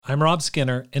I'm Rob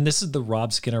Skinner, and this is the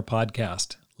Rob Skinner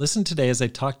Podcast. Listen today as I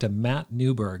talk to Matt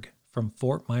Newburg from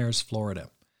Fort Meyers,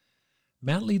 Florida.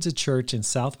 Matt leads a church in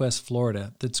Southwest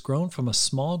Florida that's grown from a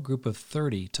small group of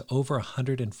 30 to over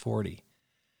 140.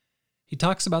 He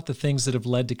talks about the things that have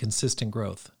led to consistent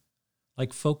growth,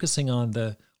 like focusing on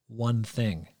the one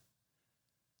thing.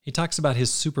 He talks about his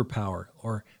superpower,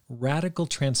 or radical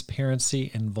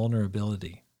transparency and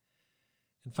vulnerability.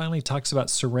 And finally, he talks about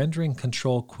surrendering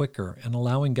control quicker and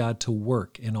allowing God to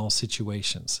work in all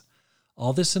situations.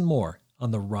 All this and more on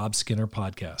the Rob Skinner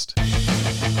Podcast.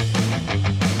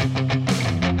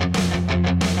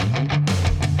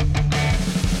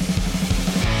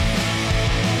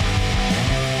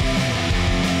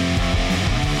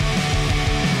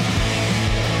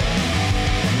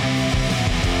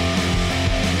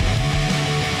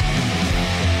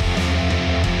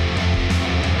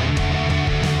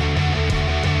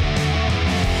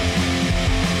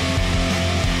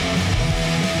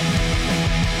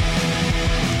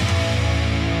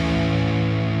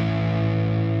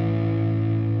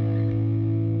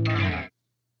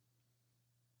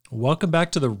 Welcome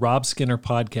back to the Rob Skinner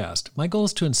Podcast. My goal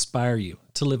is to inspire you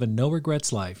to live a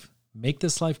no-regrets life, make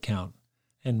this life count,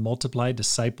 and multiply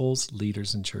disciples,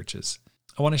 leaders, and churches.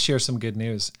 I want to share some good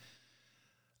news.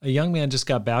 A young man just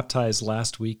got baptized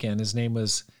last weekend. His name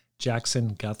was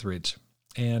Jackson Guthridge,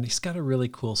 and he's got a really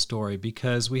cool story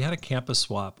because we had a campus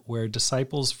swap where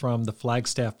disciples from the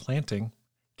Flagstaff planting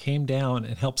came down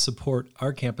and helped support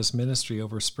our campus ministry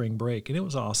over spring break, and it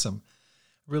was awesome.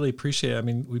 Really appreciate it. I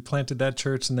mean, we planted that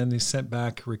church and then they sent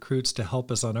back recruits to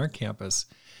help us on our campus.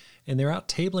 And they're out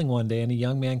tabling one day and a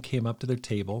young man came up to their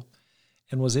table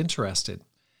and was interested.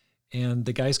 And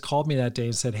the guys called me that day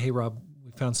and said, "Hey, Rob,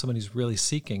 we found someone who's really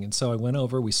seeking." And so I went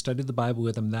over, we studied the Bible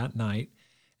with him that night,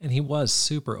 and he was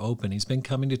super open. He's been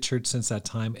coming to church since that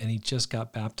time, and he just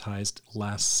got baptized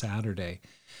last Saturday.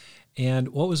 And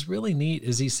what was really neat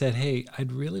is he said, "Hey,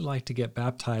 I'd really like to get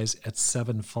baptized at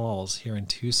Seven Falls here in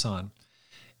Tucson."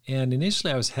 And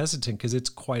initially I was hesitant because it's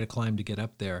quite a climb to get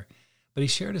up there. But he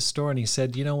shared a story and he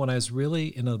said, when I was really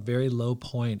in a very low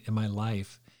point in my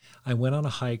life, I went on a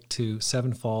hike to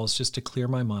Seven Falls just to clear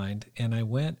my mind. And I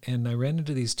went and I ran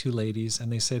into these two ladies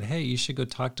and they said, "Hey, you should go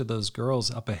talk to those girls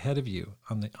up ahead of you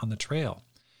on the trail."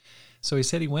 So he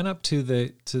said he went up to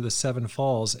the Seven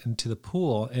Falls and to the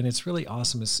pool, and it's really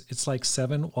awesome. It's like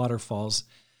 7 waterfalls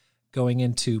going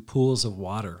into pools of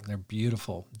water. They're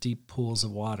beautiful, deep pools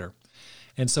of water.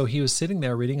 And so he was sitting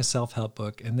there reading a self-help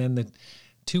book, and then the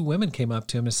 2 women came up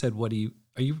to him and said,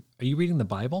 are you reading the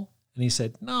Bible?" And he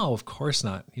said, "No, of course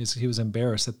not." He was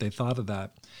embarrassed that they thought of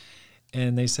that.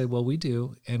 And they said, "Well, we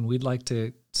do, and we'd like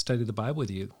to study the Bible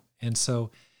with you." And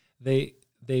so they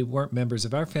weren't members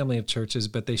of our family of churches,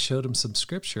 but they showed him some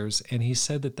scriptures, and he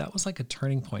said that was like a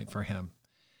turning point for him.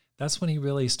 That's when he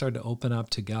really started to open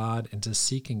up to God and to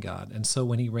seeking God. And so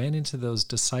when he ran into those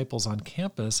disciples on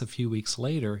campus a few weeks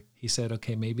later, he said,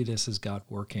 "Okay, maybe this is God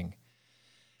working."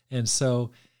 And so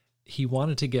he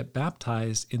wanted to get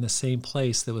baptized in the same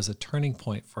place that was a turning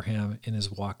point for him in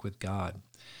his walk with God.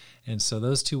 And so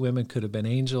those 2 women could have been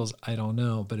angels, I don't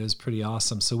know, but it was pretty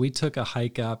awesome. So we took a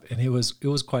hike up, and it was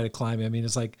quite a climb. I mean,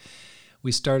 it's like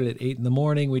we started at 8 in the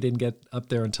morning. We didn't get up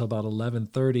there until about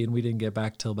 11:30, and we didn't get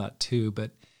back till about 2,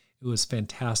 but it was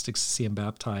fantastic to see him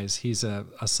baptized. He's a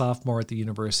sophomore at the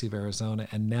University of Arizona,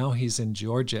 and now he's in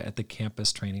Georgia at the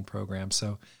campus training program.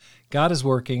 So God is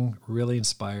working, really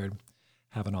inspired.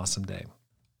 Have an awesome day.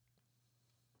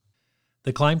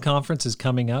 The Climb Conference is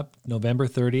coming up November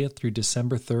 30th through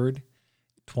December 3rd,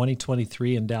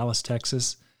 2023 in Dallas,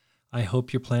 Texas. I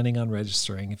hope you're planning on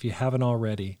registering. If you haven't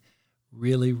already,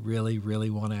 really, really, really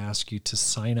want to ask you to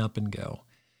sign up and go.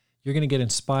 You're going to get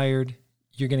inspired.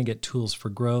 You're going to get tools for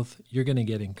growth. You're going to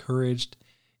get encouraged.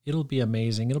 It'll be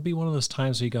amazing. It'll be one of those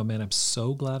times where you go, "Man, I'm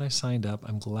so glad I signed up.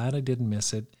 I'm glad I didn't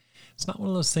miss it." It's not one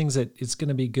of those things that it's going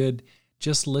to be good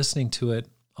just listening to it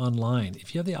online.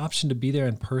 If you have the option to be there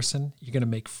in person, you're going to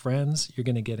make friends. You're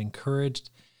going to get encouraged.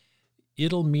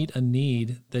 It'll meet a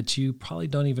need that you probably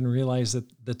don't even realize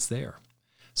that's there.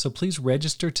 So please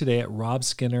register today at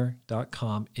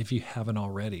robskinner.com if you haven't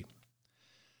already.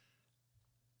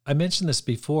 I mentioned this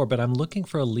before, but I'm looking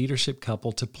for a leadership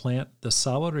couple to plant the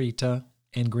Sahuarita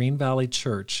and Green Valley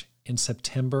Church in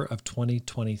September of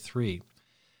 2023.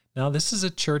 Now, this is a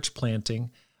church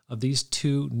planting of these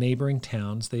 2 neighboring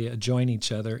towns. They adjoin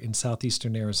each other in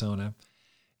southeastern Arizona,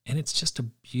 and it's just a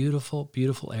beautiful,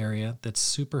 beautiful area that's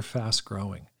super fast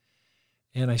growing.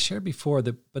 And I shared before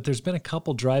but there's been a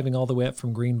couple driving all the way up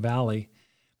from Green Valley,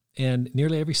 and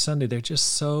nearly every Sunday, they're just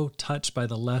so touched by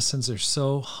the lessons. They're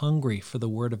so hungry for the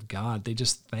Word of God. They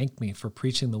just thank me for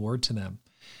preaching the Word to them.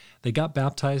 They got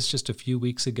baptized just a few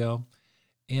weeks ago.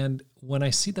 And when I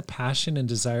see the passion and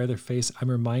desire of their face,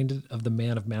 I'm reminded of the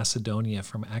man of Macedonia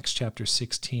from Acts chapter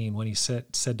 16, when he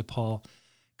said to Paul,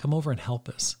 come over and help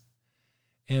us.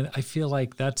 And I feel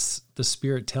like that's the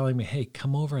Spirit telling me, hey,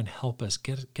 come over and help us,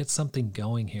 get something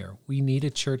going here. We need a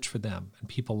church for them and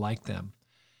people like them.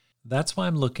 That's why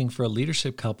I'm looking for a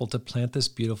leadership couple to plant this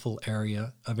beautiful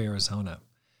area of Arizona.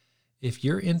 If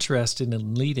you're interested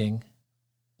in leading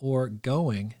or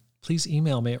going, please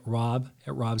email me at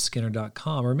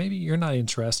rob@robskinner.com. Or maybe you're not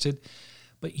interested,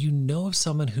 but you know of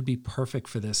someone who'd be perfect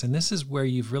for this. And this is where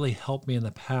you've really helped me in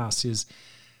the past, is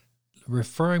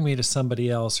referring me to somebody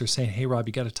else or saying, hey, Rob,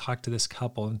 you got to talk to this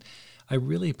couple. And I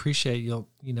really appreciate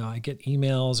I get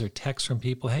emails or texts from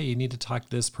people, hey, you need to talk to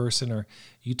this person, or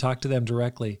you talk to them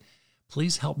directly.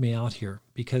 Please help me out here,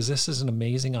 because this is an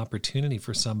amazing opportunity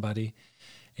for somebody.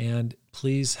 And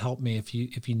please help me if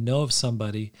you know of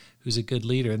somebody who's a good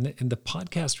leader. And the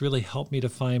podcast really helped me to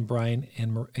find Brian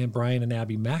and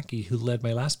Abby Mackey, who led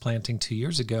my last planting 2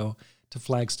 years ago to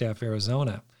Flagstaff,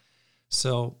 Arizona.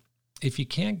 So if you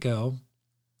can't go,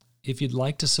 if you'd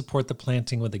like to support the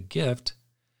planting with a gift,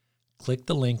 click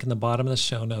the link in the bottom of the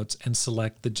show notes and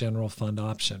select the general fund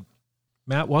option.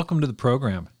 Matt, welcome to the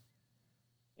program.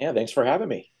 Yeah, thanks for having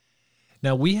me.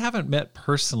 Now, we haven't met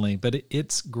personally, but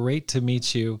it's great to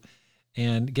meet you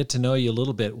and get to know you a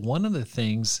little bit. One of the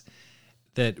things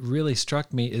that really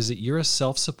struck me is that you were a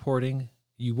self-supporting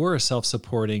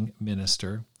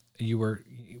minister. You were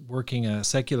working a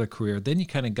secular career. Then you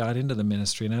kind of got into the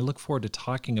ministry, and I look forward to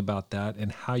talking about that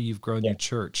and how you've grown your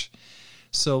church.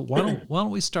 So why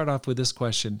don't we start off with this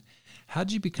question? How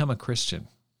did you become a Christian?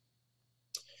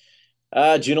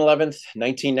 June 11th,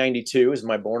 1992 is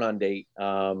my born-on date.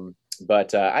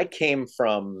 But I came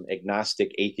from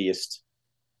agnostic, atheist,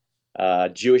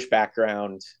 Jewish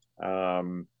background,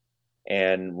 and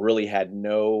really had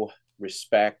no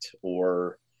respect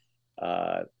or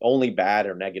only bad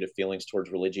or negative feelings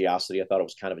towards religiosity. I thought it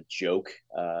was kind of a joke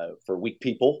for weak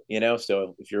people,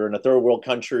 So if you're in a third world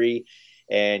country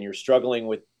and you're struggling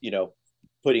with,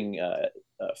 putting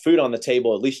food on the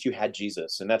table, at least you had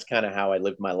Jesus. And that's kind of how I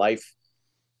lived my life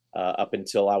up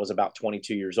until I was about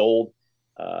 22 years old.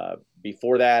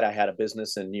 Before that, I had a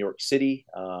business in New York City,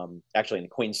 actually in the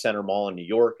Queens Center Mall in New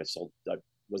York. I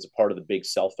was a part of the big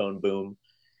cell phone boom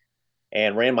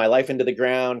and ran my life into the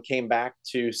ground, came back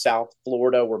to South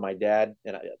Florida where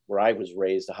I was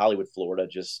raised, to Hollywood, Florida,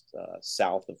 just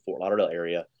south of Fort Lauderdale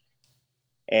area.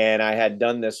 And I had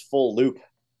done this full loop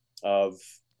of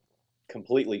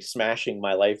completely smashing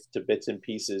my life to bits and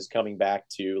pieces, coming back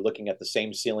to looking at the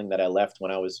same ceiling that I left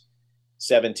when I was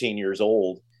 17 years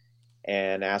old,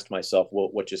 and asked myself,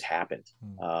 what just happened?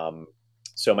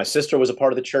 So my sister was a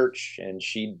part of the church, and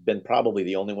she'd been probably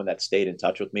the only one that stayed in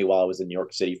touch with me while I was in New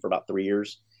York City for about 3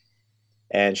 years.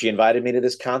 And she invited me to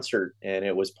this concert, and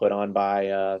it was put on by,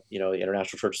 the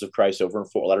International Churches of Christ over in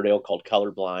Fort Lauderdale, called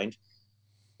Colorblind,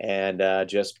 and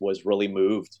just was really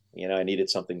moved. I needed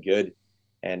something good.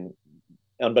 And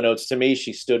unbeknownst to me,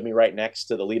 she stood me right next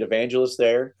to the lead evangelist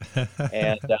there,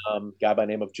 and a guy by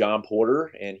the name of John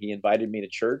Porter, and he invited me to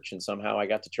church, and somehow I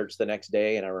got to church the next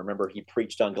day, and I remember he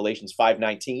preached on Galatians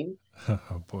 5:19.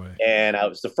 Oh boy! And it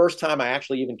was the first time I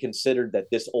actually even considered that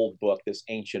this old book, this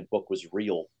ancient book, was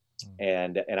real.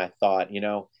 And I thought,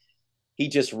 he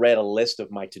just read a list of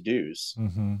my to-dos,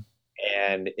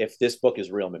 and if this book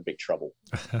is real, I'm in big trouble.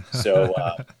 So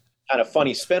kind of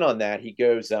funny spin on that. He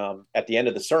goes at the end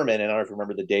of the sermon, and I don't know if you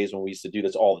remember the days when we used to do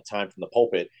this all the time from the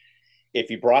pulpit. If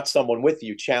you brought someone with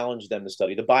you, challenge them to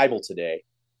study the Bible today.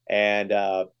 And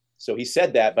so he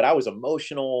said that, but I was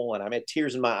emotional, and I had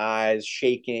tears in my eyes,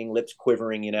 shaking, lips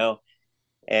quivering,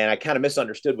 and I kind of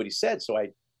misunderstood what he said. So I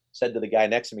said to the guy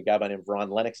next to me, a guy by the name of Ron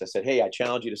Lennox, I said, hey, I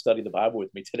challenge you to study the Bible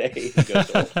with me today. He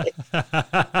goes, okay.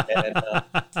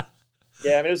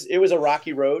 And, it was a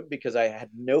rocky road, because I had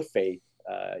no faith.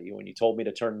 When you told me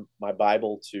to turn my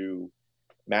Bible to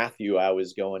Matthew, I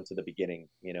was going to the beginning,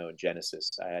 in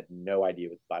Genesis. I had no idea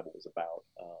what the Bible was about.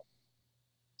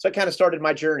 So I kind of started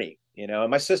my journey, and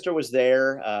my sister was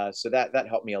there. So that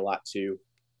helped me a lot too,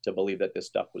 to believe that this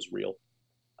stuff was real.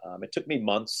 It took me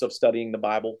months of studying the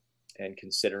Bible and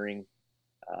considering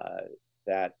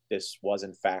that this was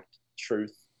in fact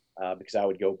truth, because I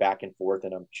would go back and forth.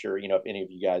 And I'm sure, if any of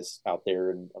you guys out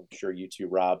there, and I'm sure you too,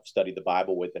 Rob, studied the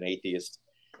Bible with an atheist,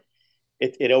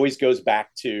 it always goes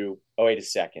back to, oh, wait a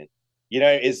second,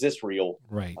 is this real?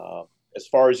 Right. As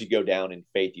far as you go down in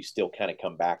faith, you still kind of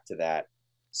come back to that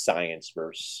science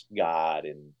versus God.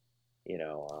 And,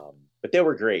 but they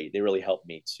were great. They really helped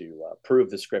me to prove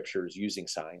the scriptures using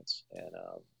science.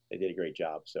 And they did a great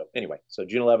job. So anyway, so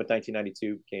June 11th,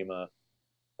 1992 became a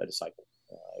disciple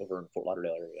over in Fort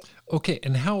Lauderdale area. Okay.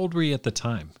 And how old were you at the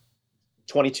time?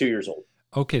 22 years old.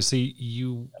 Okay. So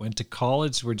you went to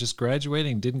college, were just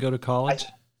graduating, didn't go to college?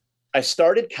 I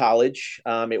started college.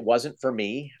 It wasn't for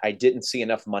me. I didn't see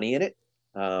enough money in it,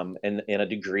 in a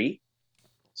degree.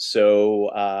 So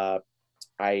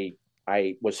I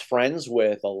was friends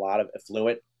with a lot of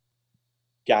affluent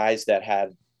guys that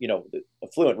had,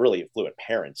 really affluent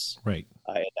parents, right,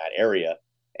 in that area.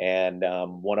 And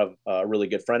one of a really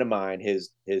good friend of mine,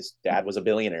 his dad was a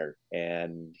billionaire,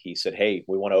 and he said, "Hey,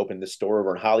 we want to open this store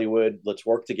over in Hollywood. Let's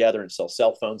work together and sell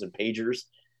cell phones and pagers."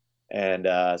 And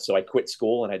so I quit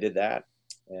school and I did that.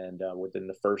 And within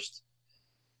the first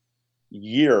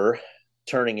year,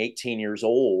 turning 18 years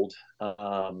old,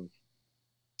 I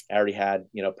already had,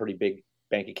 pretty big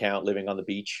bank account, living on the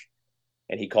beach.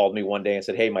 And he called me one day and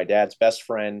said, "Hey, my dad's best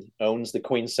friend owns the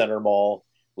Queens Center Mall.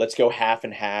 Let's go half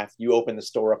and half. You open the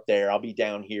store up there. I'll be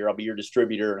down here. I'll be your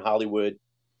distributor in Hollywood.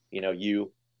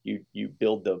 You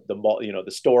build the mall,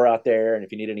 the store out there. And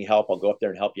if you need any help, I'll go up there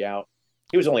and help you out."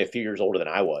 He was only a few years older than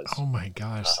I was. Oh my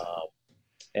gosh.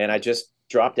 And I just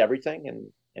dropped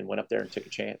everything and went up there and took a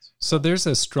chance. So there's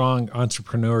a strong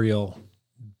entrepreneurial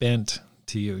bent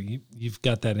to you. You've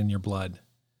got that in your blood.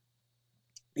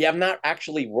 Yeah, I've not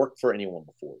actually worked for anyone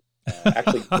before.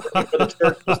 Actually, working for the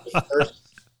church was the first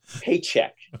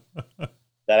paycheck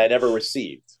that I'd ever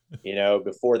received.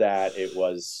 Before that, it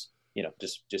was,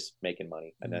 just making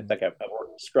money. And I think I've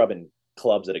worked scrubbing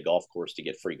clubs at a golf course to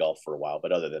get free golf for a while.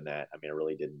 But other than that, I mean, I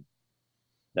really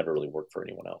never really worked for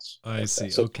anyone else. I see.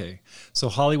 Okay. So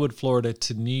Hollywood, Florida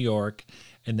to New York,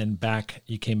 and then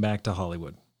you came back to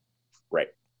Hollywood. Right.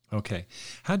 Okay.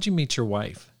 How'd you meet your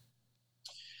wife?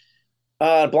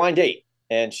 Blind date.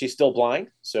 And she's still blind.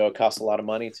 So it costs a lot of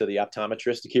money to the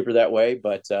optometrist to keep her that way.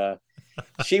 But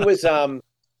she was,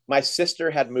 my sister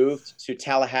had moved to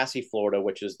Tallahassee, Florida,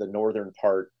 which is the northern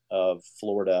part of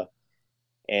Florida.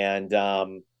 And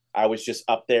I was just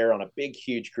up there on a big,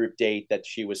 huge group date that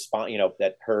she was,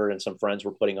 that her and some friends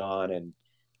were putting on. And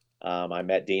I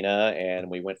met Deanna and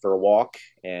we went for a walk.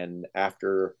 And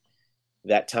after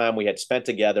that time we had spent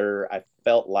together, I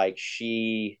felt like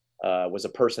she was a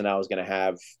person I was going to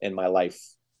have in my life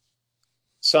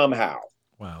somehow.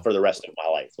 Wow. For the rest of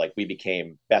my life. Like we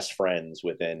became best friends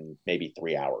within maybe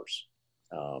 3 hours.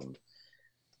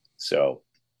 So,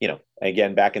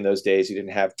 again, back in those days, you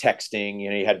didn't have texting,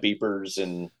 you had beepers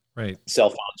and right. Cell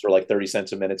phones were like 30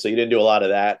 cents a minute. So you didn't do a lot of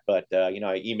that, but I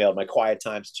emailed my quiet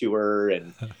times to her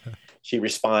and she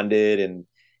responded. And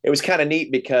it was kind of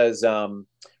neat because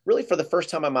really for the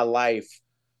first time in my life,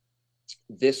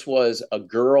 this was a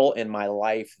girl in my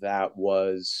life that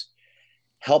was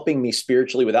helping me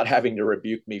spiritually without having to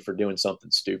rebuke me for doing something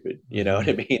stupid. You know what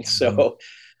I mean? So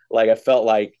like, I felt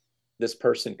like this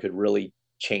person could really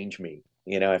change me.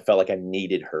 I felt like I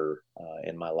needed her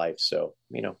in my life. So,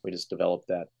 we just developed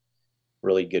that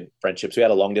really good friendship. So we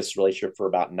had a long distance relationship for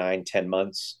about 9-10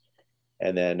 months.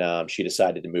 And then she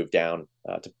decided to move down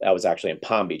I was actually in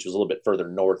Palm Beach. It was a little bit further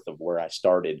north of where I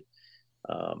started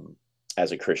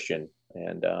as a Christian.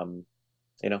 And,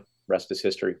 rest is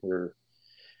history.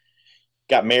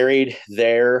 Got married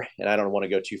there, and I don't want to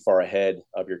go too far ahead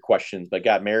of your questions, but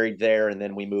got married there. And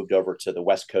then we moved over to the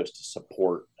West Coast to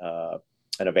support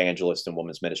an evangelist and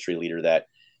women's ministry leader that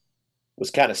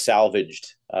was kind of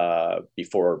salvaged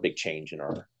before a big change in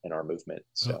our movement.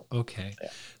 So, okay. Yeah.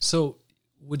 So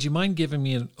would you mind giving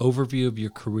me an overview of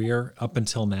your career up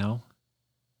until now?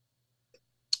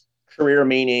 Career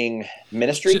meaning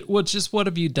ministry? Well, just what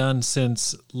have you done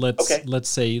since, let's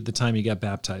say, the time you got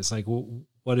baptized? Like,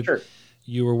 what have Sure.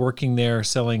 You were working there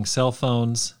selling cell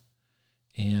phones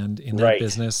and in that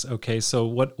business. Okay. So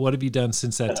what have you done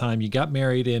since that time? You got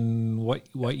married in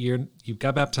what year? You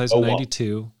got baptized in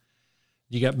 92.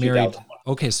 You got married.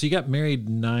 Okay. So you got married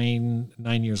nine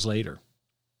years later.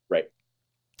 Right.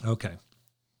 Okay.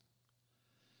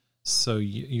 So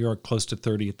you're close to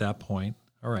 30 at that point.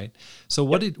 All right. So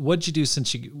what'd you do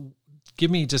since give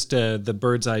me just the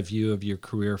bird's eye view of your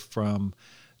career from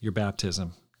your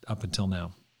baptism up until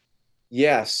now?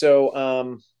 Yeah.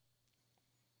 So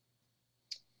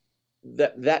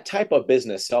that type of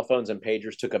business, cell phones and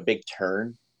pagers, took a big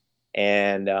turn,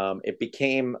 and it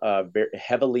became very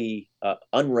heavily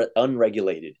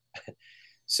unregulated.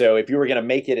 So if you were going to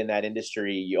make it in that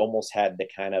industry, you almost had to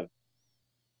kind of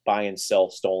buy and sell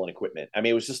stolen equipment. I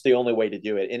mean, it was just the only way to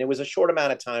do it. And it was a short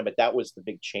amount of time, but that was the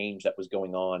big change that was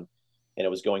going on. And it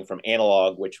was going from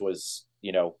analog, which was,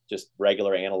 just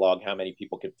regular analog, how many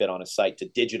people could fit on a site, to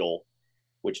digital,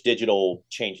 which digital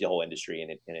changed the whole industry,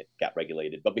 and it got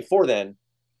regulated. But before then,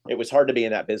 it was hard to be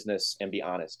in that business and be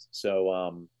honest.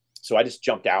 So I just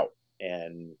jumped out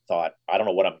and thought, I don't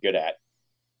know what I'm good at.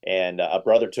 And a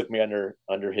brother took me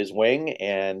under his wing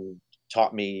and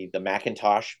taught me the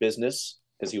Macintosh business,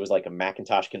 because he was like a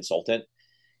Macintosh consultant.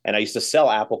 And I used to sell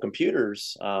Apple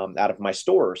computers out of my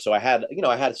store. So I had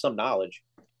some knowledge.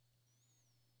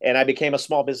 And I became a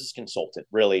small business consultant.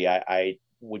 Really, I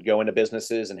would go into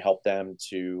businesses and help them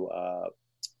to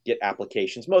get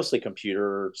applications, mostly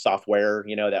computer software,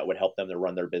 that would help them to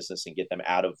run their business and get them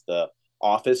out of the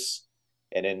office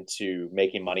and into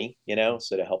making money,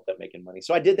 so to help them making money.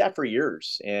 So I did that for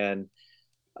years, and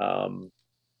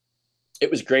it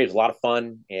was great. It was a lot of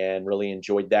fun and really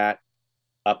enjoyed that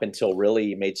up until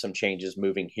really made some changes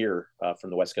moving here from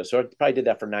the West Coast. So I probably did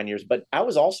that for 9 years, but I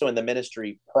was also in the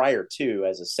ministry prior to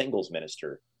as a singles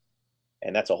minister.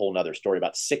 And that's a whole nother story.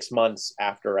 About 6 months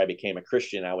after I became a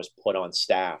Christian, I was put on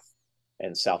staff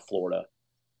in South Florida,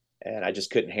 and I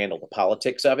just couldn't handle the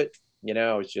politics of it. It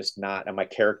was just not, and my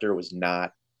character was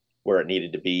not where it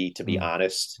needed to be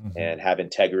honest, and have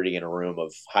integrity in a room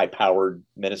of high powered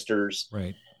ministers.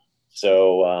 Right.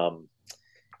 So,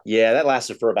 yeah, that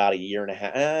lasted for about a year and a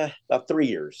half, about 3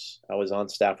 years. I was on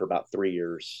staff for about 3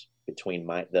 years between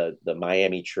the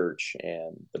Miami church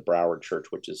and the Broward church,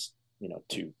 which is,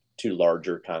 two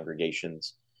larger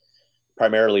congregations,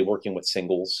 primarily working with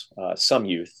singles, some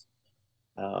youth.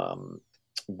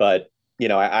 But,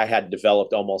 I had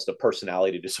developed almost a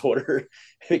personality disorder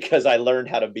because I learned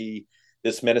how to be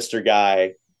this minister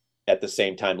guy at the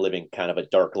same time living kind of a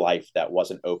dark life that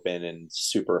wasn't open and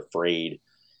super afraid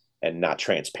and not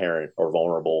transparent or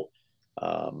vulnerable.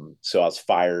 So I was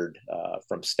fired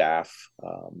from staff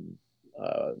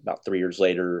about 3 years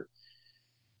later.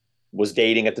 Was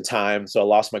dating at the time, so I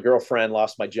lost my girlfriend,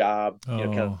 lost my job.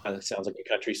 Kind of sounds like a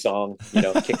country song.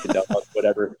 Kick the dog,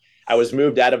 whatever. I was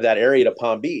moved out of that area to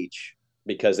Palm Beach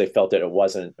because they felt that it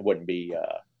wouldn't be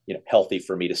healthy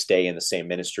for me to stay in the same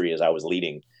ministry as I was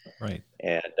leading. Right.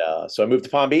 And so I moved to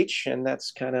Palm Beach, and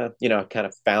that's kind of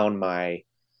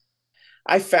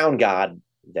I found God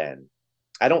then.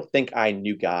 I don't think I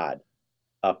knew God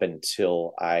up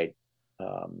until I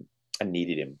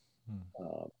needed him.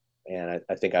 And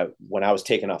I think when I was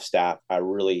taken off staff,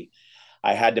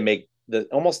 I had to make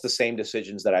almost the same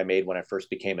decisions that I made when I first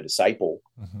became a disciple.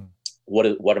 Mm-hmm.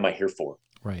 What am I here for?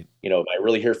 Right. Am I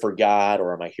really here for God,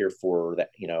 or am I here for that,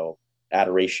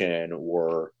 adoration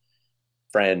or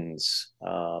friends?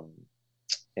 Yeah,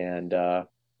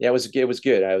 it was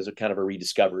good. I was kind of a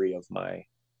rediscovery of my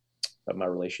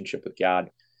relationship with God.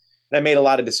 And I made a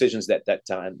lot of decisions at that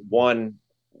time. One,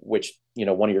 which,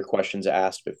 one of your questions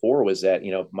asked before, was that,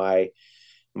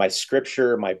 my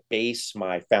scripture, my base,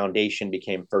 my foundation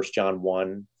became 1 John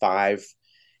 1:5,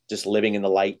 just living in the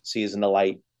light, sees in the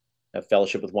light, a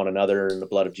fellowship with one another, and the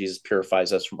blood of Jesus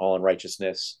purifies us from all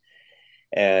unrighteousness.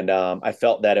 And I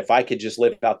felt that if I could just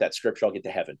live out that scripture, I'll get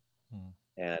to heaven.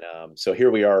 And so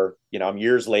here we are, I'm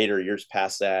years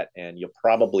past that, and you'll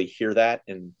probably hear that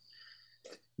in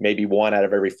maybe 1 out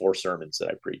of every 4 sermons that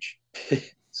I preach.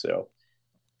 So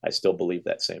I still believe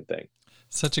that same thing.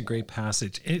 Such a great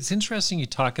passage. It's interesting you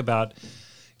talk about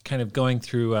kind of going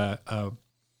through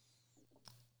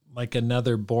like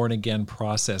another born again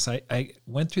process. I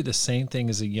went through the same thing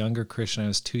as a younger Christian. I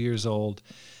was 2 years old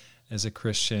as a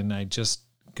Christian. I just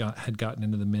had gotten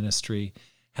into the ministry,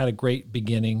 had a great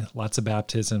beginning, lots of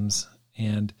baptisms,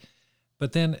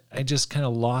 but then I just kind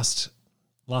of lost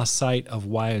sight of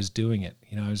why I was doing it.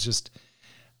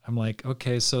 I'm like,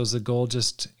 okay, so is the goal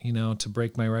just, to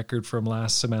break my record from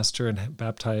last semester and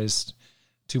baptize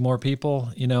 2 more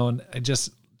people, and I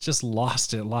just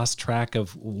lost track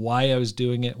of why I was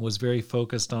doing it, was very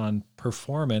focused on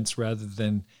performance rather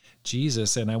than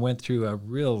Jesus. And I went through a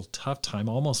real tough time,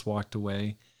 almost walked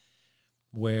away,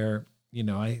 where,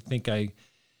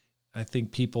 I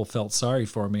think people felt sorry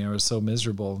for me. I was so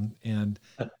miserable. And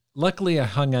luckily I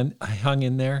hung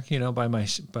in there,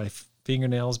 by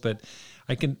fingernails, but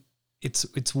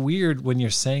it's weird when you're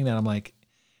saying that. I'm like,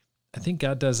 I think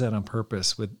God does that on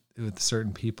purpose with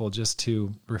certain people, just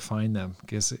to refine them,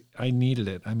 because I needed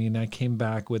it. I mean, I came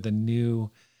back with a new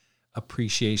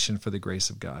appreciation for the grace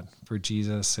of God, for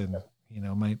Jesus. And,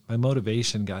 my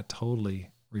motivation got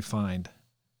totally refined.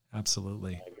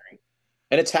 Absolutely. I agree.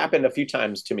 And it's happened a few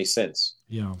times to me since.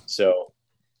 Yeah. So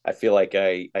I feel like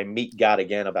I meet God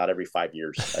again about every 5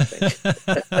 years, I think.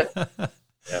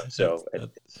 Yeah, so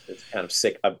it's kind of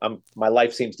sick. My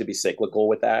life seems to be cyclical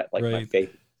with that. Like right. My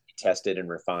faith be tested and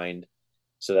refined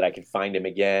so that I can find him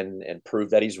again and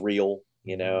prove that he's real,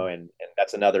 and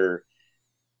that's another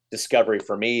discovery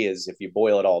for me, is if you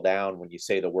boil it all down, when you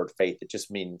say the word faith, it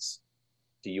just means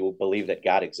do you believe that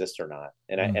God exists or not?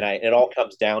 And it all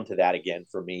comes down to that again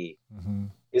for me. Mm-hmm.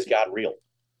 Is God real?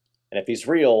 And if he's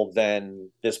real, then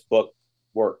this book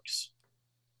works.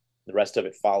 The rest of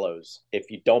it follows.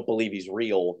 If you don't believe he's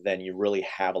real, then you really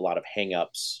have a lot of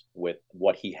hangups with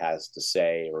what he has to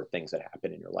say or things that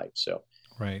happen in your life. So,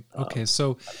 right. Okay.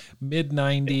 So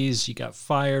mid-90s, you got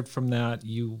fired from that.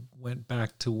 You went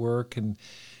back to work, and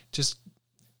just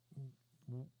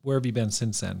where have you been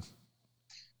since then?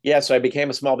 Yeah. So I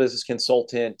became a small business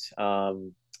consultant.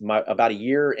 About a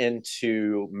year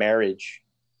into marriage,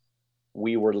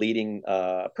 we were leading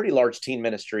a pretty large teen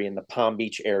ministry in the Palm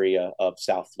Beach area of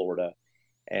South Florida.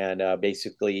 And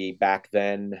basically back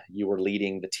then you were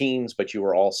leading the teens, but you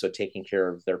were also taking care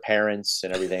of their parents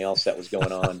and everything else that was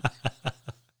going on.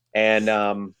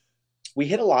 And we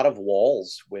hit a lot of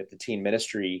walls with the teen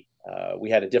ministry. We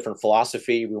had a different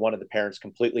philosophy. We wanted the parents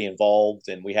completely involved.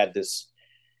 And we had this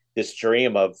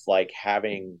dream of like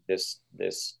having this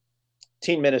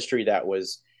teen ministry that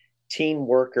was teen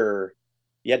worker.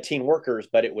 You had teen workers,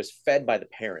 but it was fed by the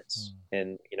parents.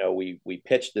 And, we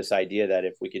pitched this idea that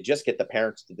if we could just get the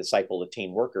parents to disciple the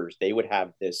teen workers, they would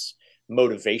have this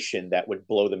motivation that would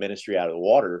blow the ministry out of the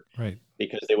water, right?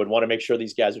 Because they would want to make sure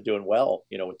these guys are doing well,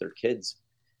 with their kids.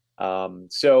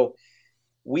 So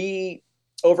we,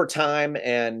 over time,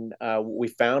 and what we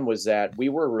found was that we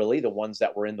were really the ones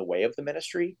that were in the way of the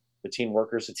ministry, the teen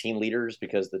workers, the teen leaders,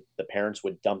 because the parents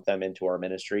would dump them into our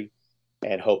ministry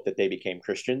and hope that they became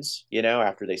Christians,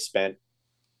 after they spent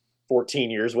 14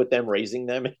 years with them, raising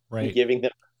them, right, and giving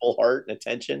them full heart and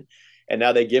attention. And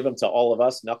now they give them to all of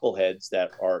us knuckleheads that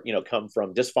are, come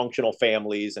from dysfunctional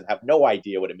families and have no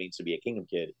idea what it means to be a kingdom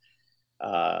kid.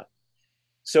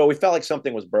 So we felt like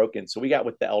something was broken. So we got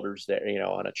with the elders there,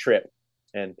 on a trip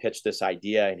and pitched this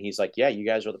idea. And he's like, yeah, you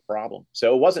guys are the problem.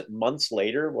 So it wasn't months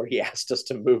later where he asked us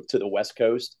to move to the West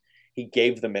Coast. He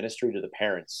gave the ministry to the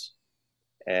parents.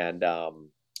 And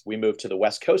we moved to the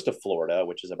west coast of Florida,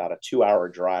 which is about a 2-hour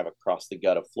drive across the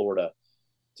gut of Florida,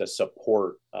 to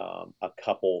support a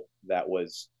couple that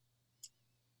was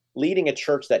leading a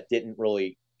church that didn't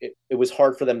really, it was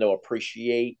hard for them to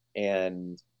appreciate.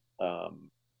 And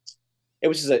it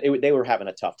was just, they were having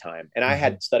a tough time. And I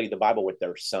had studied the Bible with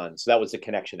their son. So that was the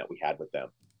connection that we had with them.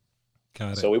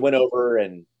 Got it. So we went over,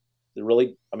 and it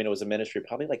was a ministry,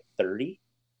 probably like 30.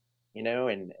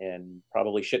 And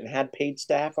probably shouldn't have paid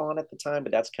staff on at the time,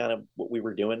 but that's kind of what we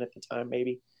were doing at the time.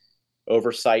 Maybe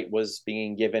oversight was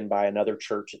being given by another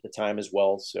church at the time as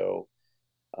well. So,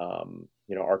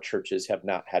 our churches had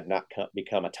not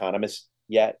become autonomous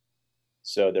yet.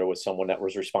 So there was someone that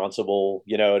was responsible,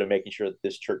 to making sure that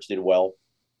this church did well.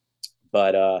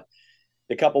 But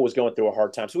the couple was going through a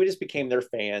hard time. So we just became their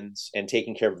fans and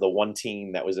taking care of the one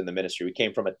teen that was in the ministry. We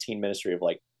came from a teen ministry of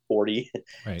like 40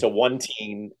 right, to one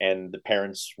teen, and the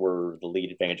parents were the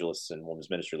lead evangelists and women's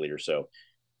ministry leaders. So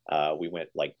we went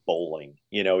like bowling,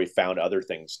 we found other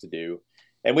things to do,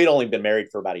 and we'd only been married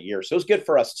for about a year. So it was good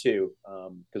for us too,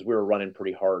 because we were running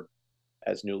pretty hard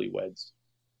as newlyweds.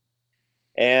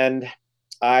 And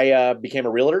I became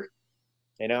a realtor.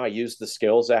 I used the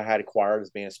skills I had acquired as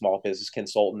being a small business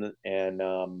consultant,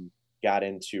 and got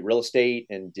into real estate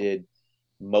and did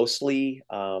mostly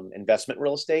investment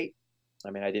real estate.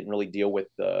 I didn't really deal with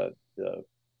the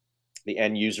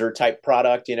end user type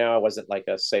product. I wasn't like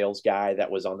a sales guy that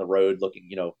was on the road looking,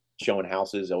 showing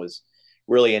houses. I was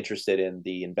really interested in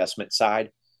the investment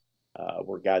side,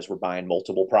 where guys were buying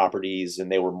multiple properties,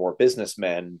 and they were more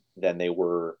businessmen than they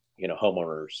were,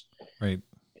 homeowners. Right.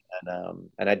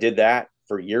 And I did that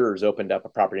for years, opened up a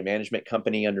property management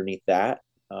company underneath that.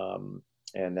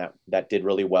 And that did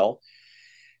really well.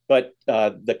 But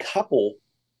the couple,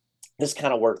 this is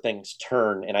kind of where things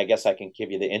turn. And I guess I can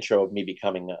give you the intro of me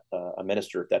becoming a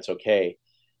minister, if that's okay.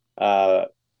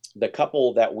 The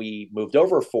couple that we moved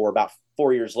over for, about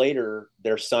 4 years later,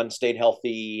 their son stayed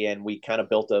healthy, and we kind of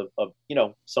built a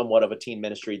somewhat of a teen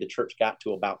ministry. The church got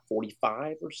to about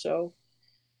 45 or so.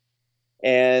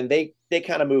 And they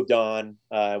kind of moved on,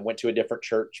 went to a different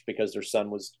church because their son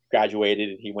was graduated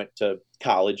and he went to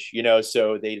college,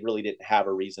 so they really didn't have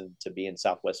a reason to be in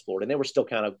Southwest Florida. And they were still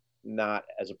kind of not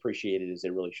as appreciated as they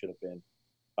really should have been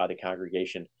by the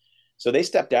congregation. So they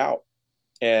stepped out,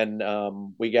 and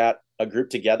we got a group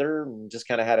together and just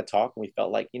kind of had a talk. And we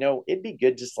felt like, it'd be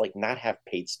good just like not have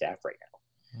paid staff right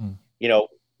now.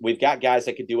 We've got guys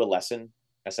that could do a lesson.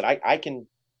 I said, I can.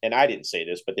 And I didn't say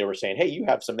this, but they were saying, hey, you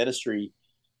have some ministry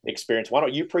experience. Why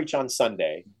don't you preach on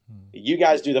Sunday? You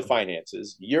guys do the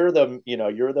finances. You're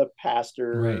the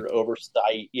pastor, right,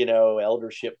 oversight,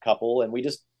 eldership couple. And we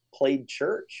just played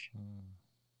church.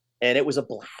 And it was a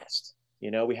blast.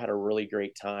 We had a really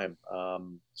great time.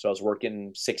 So I was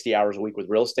working 60 hours a week with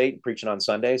real estate and preaching on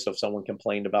Sunday. So if someone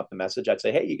complained about the message, I'd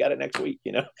say, hey, you got it next week. I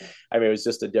mean, it was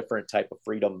just a different type of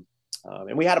freedom.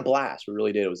 And we had a blast. We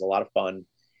really did. It was a lot of fun.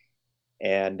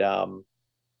 And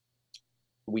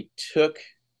we took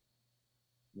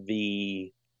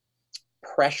the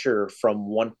pressure from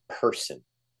one person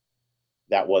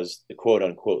that was the quote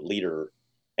unquote leader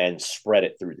and spread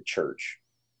it through the church.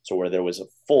 So where there was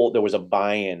a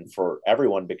buy-in for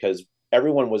everyone, because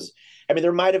everyone was, I mean,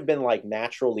 there might've been like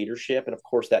natural leadership, and of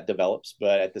course that develops,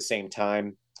 but at the same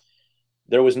time,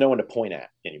 there was no one to point at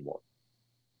anymore.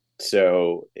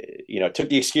 So, took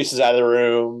the excuses out of the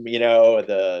room,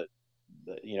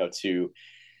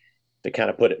 to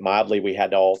kind of put it mildly, we had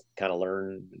to all kind of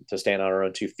learn to stand on our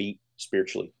own 2 feet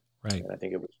spiritually. Right. And I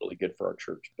think it was really good for our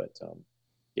church, but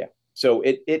yeah. So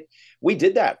we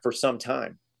did that for some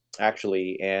time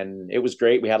actually. And it was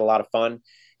great. We had a lot of fun,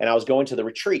 and I was going to the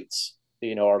retreats,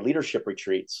 our leadership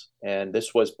retreats. And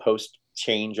this was post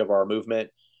change of our movement.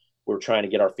 We were trying to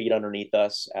get our feet underneath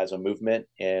us as a movement,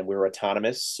 and we were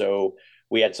autonomous. So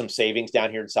we had some savings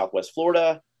down here in Southwest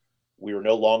Florida. We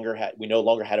no longer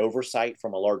had oversight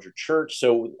from a larger church.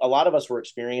 So a lot of us were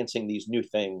experiencing these new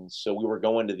things. So I was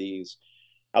going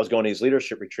to these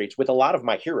leadership retreats with a lot of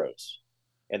my heroes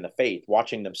in the faith,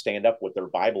 watching them stand up with their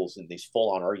Bibles in these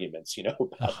full-on arguments,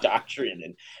 about doctrine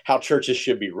and how churches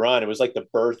should be run. It was like the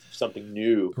birth of something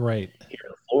new right here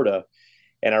in Florida.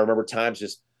 And I remember times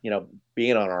just,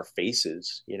 being on our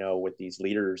faces, with these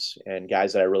leaders and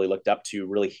guys that I really looked up to,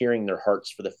 really hearing their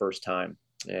hearts for the first time.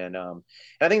 And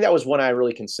I think that was when I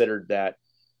really considered that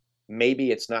maybe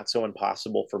it's not so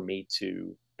impossible for me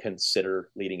to consider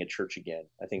leading a church again.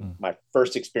 I think my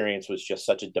first experience was just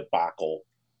such a debacle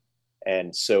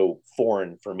and so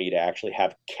foreign for me to actually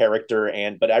have character.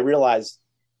 But I realized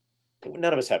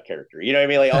none of us have character. You know what I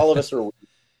mean? Like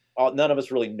none of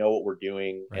us really know what we're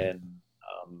doing. Right. And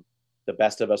the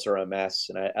best of us are a mess.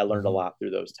 And I learned a lot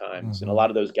through those times. And a lot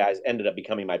of those guys ended up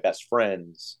becoming my best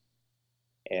friends.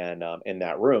 And in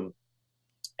that room,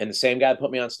 and the same guy that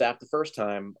put me on staff the first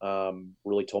time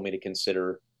really told me to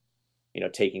consider,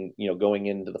 going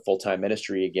into the full-time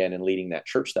ministry again and leading that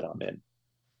church that I'm in.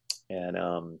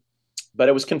 And but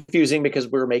it was confusing because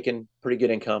we were making pretty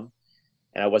good income,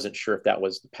 and I wasn't sure if that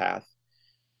was the path.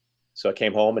 So I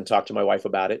came home and talked to my wife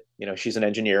about it. She's an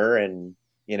engineer, and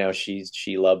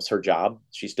she loves her job.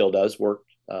 She still does work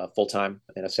full-time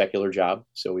in a secular job,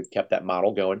 so we've kept that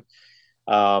model going.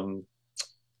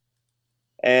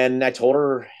 And I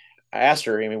asked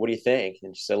her, what do you think?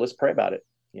 And she said, let's pray about it.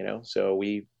 So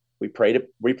we prayed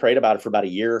about it for about a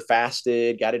year,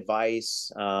 fasted, got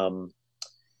advice.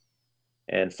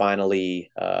 And finally,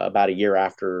 about a year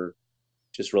after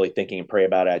just really thinking and pray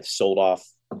about it, I sold off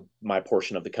my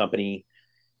portion of the company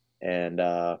and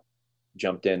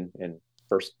jumped in, and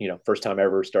first time I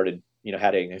ever started,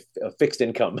 having a fixed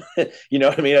income. We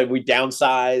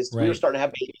downsized. Right. We were starting to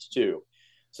have babies too.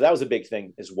 So that was a big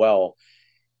thing as well.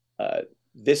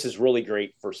 This is really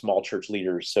great for small church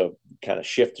leaders. So kind of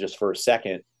shift just for a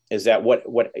second, is that what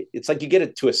it's like you get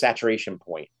it to a saturation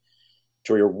point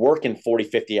to where you're working 40,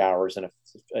 50 hours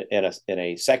in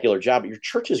a secular job, but your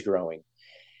church is growing.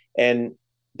 And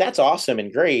that's awesome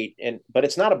and great. But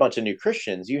it's not a bunch of new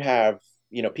Christians. You have,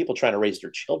 people trying to raise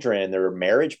their children. There are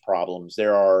marriage problems.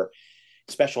 There are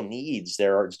special needs.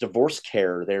 There's divorce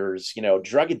care. There's,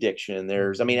 drug addiction.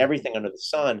 There's, everything under the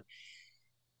sun.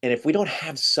 And if we don't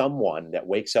have someone that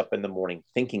wakes up in the morning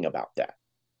thinking about that,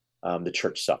 the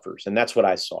church suffers. And that's what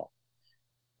I saw.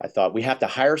 I thought we have to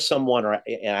hire someone,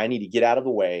 and I need to get out of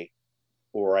the way,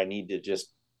 or I need to just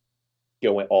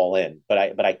go all in. But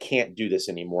I can't do this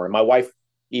anymore. And my wife,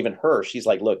 even her, she's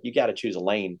like, look, you got to choose a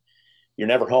lane. You're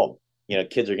never home.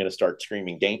 Kids are going to start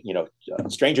screaming,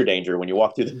 stranger danger when you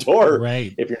walk through the door,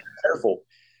 right, if you're not careful.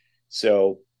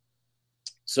 So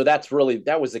that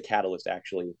was the catalyst,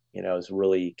 actually, is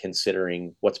really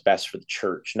considering what's best for the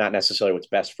church, not necessarily what's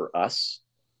best for us.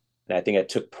 And I think it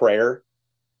took prayer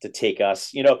to take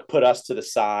us, put us to the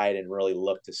side and really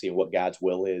look to see what God's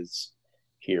will is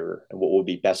here and what will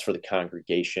be best for the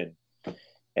congregation.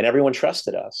 And everyone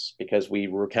trusted us because we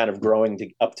were kind of growing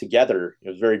up together. It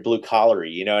was very blue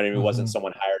collary, It wasn't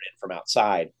someone hired in from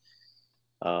outside.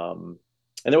 And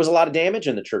there was a lot of damage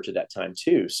in the church at that time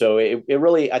too. So it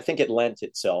really, I think it lent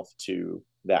itself to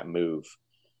that move.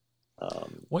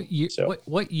 What year? So,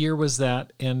 what year was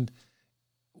that, and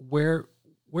where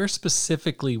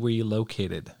specifically were you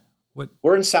located?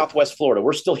 We're in Southwest Florida.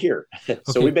 We're still here. So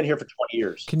okay. We've been here for 20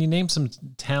 years. Can you name some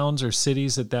towns or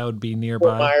cities that would be nearby?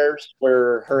 Fort Meyers,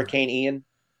 where Hurricane Ian,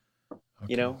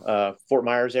 Fort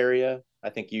Myers area. I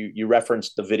think you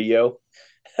referenced the video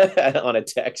on a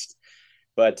text,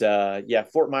 but yeah,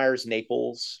 Fort Myers,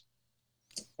 Naples,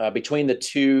 between the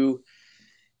two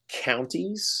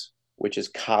counties, which is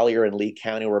Collier and Lee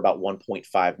County, we're about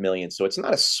 1.5 million. So it's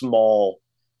not a small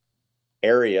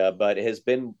area, but it has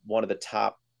been one of the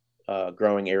top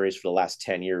growing areas for the last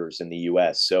 10 years in the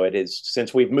US. So it is,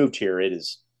 since we've moved here, it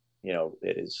is,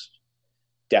 it is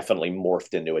definitely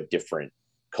morphed into a different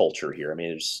culture here. I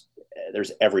mean,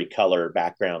 there's every color,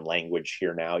 background, language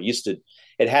here now.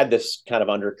 It had this kind of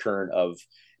undercurrent of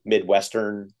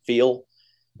Midwestern feel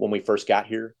when we first got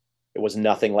here. It was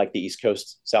nothing like the East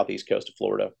Coast, Southeast coast of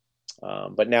Florida.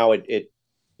 But now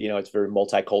it's very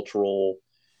multicultural.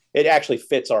 It actually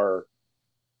fits a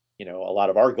lot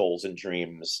of our goals and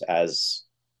dreams as,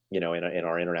 in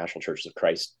our International Churches of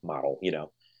Christ model,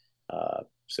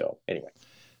 so anyway.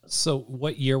 So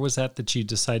what year was that you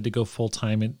decided to go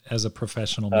full-time as a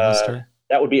professional minister?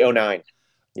 That would be 2009.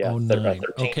 Yeah. 2009.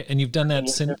 Okay. And you've done that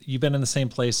since, you've been in the same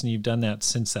place and you've done that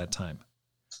since that time.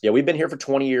 Yeah. We've been here for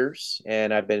 20 years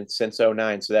and I've been since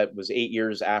 2009. So that was 8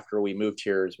 years after we moved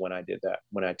here is when I did that,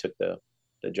 when I took the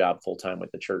job full-time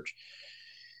with the church.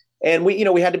 And we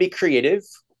had to be creative.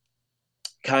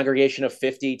 Congregation of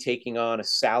 50 taking on a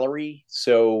salary.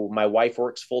 So my wife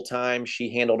works full-time.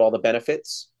 She handled all the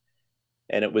benefits.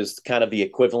 And it was kind of the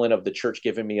equivalent of the church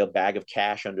giving me a bag of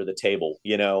cash under the table,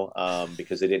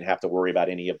 because they didn't have to worry about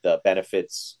any of the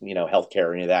benefits,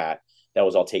 healthcare, any of that. That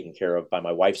was all taken care of by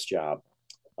my wife's job.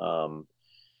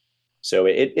 So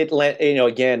it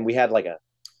again, we had like a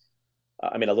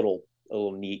little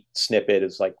neat snippet.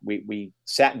 It's like we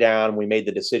sat down, we made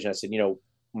the decision. I said,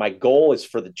 my goal is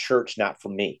for the church, not for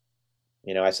me.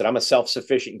 I said, I'm a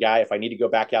self-sufficient guy. If I need to go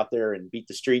back out there and beat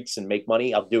the streets and make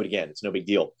money, I'll do it again. It's no big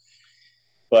deal.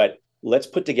 But let's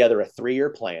put together a 3-year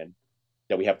plan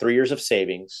that we have 3 years of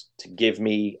savings to give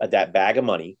me that bag of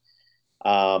money.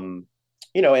 And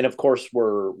of course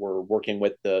we're working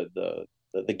with the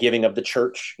giving of the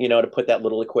church, to put that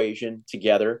little equation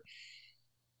together.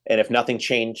 And if nothing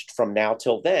changed from now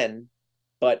till then,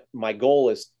 but my goal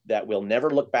is that we'll never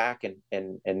look back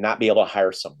and not be able to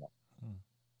hire someone.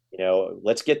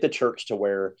 Let's get the church to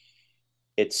where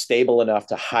it's stable enough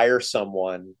to hire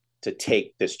someone to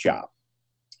take this job.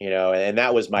 And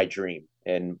that was my dream.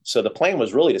 And so the plan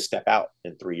was really to step out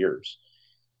in 3 years.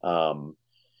 And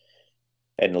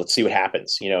let's see what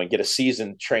happens, and get a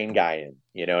seasoned trained guy in,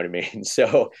 you know what I mean?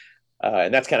 So,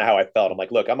 and that's kind of how I felt. I'm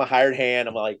like, look, I'm a hired hand.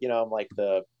 I'm like, I'm like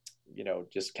the,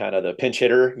 just kind of the pinch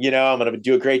hitter, I'm going to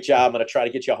do a great job. I'm going to try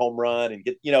to get you a home run and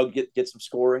get some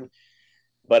scoring.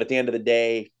 But at the end of the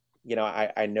day,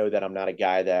 I know that I'm not a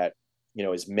guy that,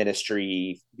 is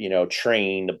ministry,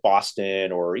 trained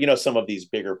Boston or, some of these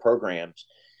bigger programs.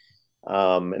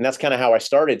 And that's kind of how I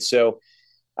started. So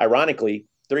ironically,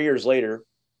 3 years later,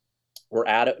 we're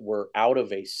out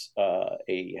of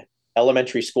a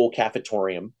elementary school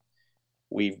cafetorium.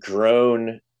 We've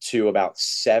grown to about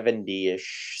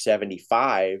 70-ish,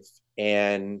 75,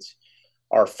 and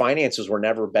our finances were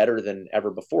never better than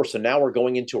ever before. So now we're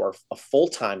going into a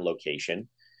full-time location,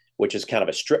 which is kind of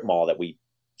a strip mall that we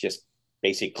just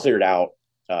basically cleared out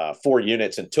 4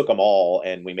 units and took them all.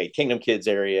 And we made Kingdom Kids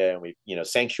area and we,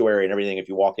 sanctuary and everything. If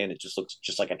you walk in, it just looks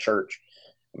just like a church.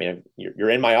 I mean, you're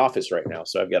in my office right now.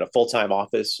 So I've got a full-time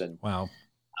office and, wow.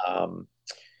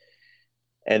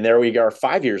 And there we are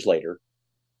 5 years later.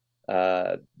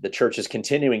 The church is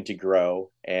continuing to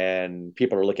grow and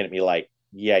people are looking at me like,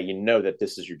 yeah, that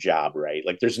this is your job, right?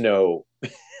 Like there's no,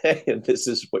 this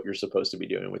is what you're supposed to be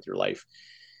doing with your life.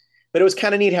 But it was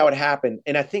kind of neat how it happened.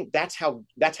 And I think that's how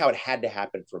it had to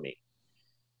happen for me,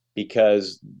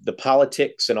 because the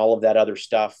politics and all of that other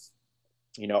stuff,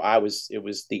 it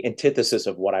was the antithesis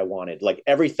of what I wanted. Like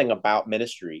everything about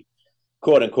ministry,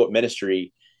 quote unquote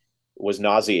ministry, was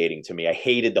nauseating to me. I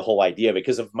hated the whole idea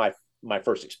because of my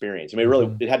first experience. I mean,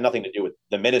 really, it had nothing to do with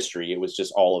the ministry. It was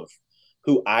just all of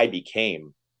who I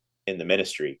became in the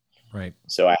ministry. Right.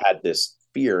 So I had this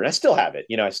fear, and I still have it.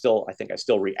 I think I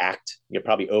still react,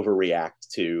 probably overreact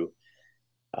to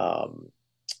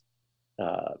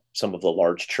some of the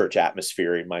large church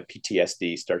atmosphere, and my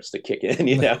PTSD starts to kick in,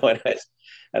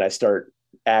 and I start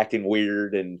acting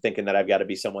weird and thinking that I've got to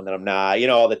be someone that I'm not,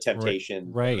 all the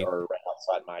temptations right. are right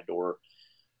outside my door.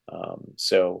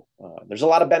 So there's a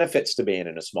lot of benefits to being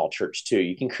in a small church too.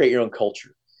 You can create your own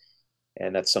culture,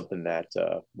 and that's something that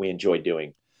we enjoy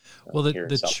doing. Well,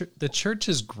 the church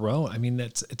has grown. I mean,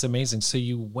 it's amazing. So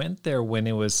you went there when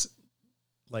it was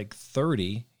like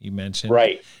 30, you mentioned.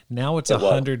 Right. Now it's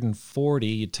 140.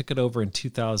 You took it over in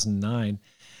 2009.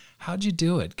 How'd you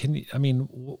do it?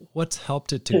 What's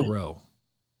helped it to grow?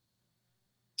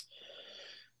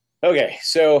 Okay,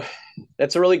 so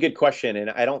that's a really good question, and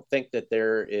I don't think that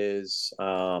there's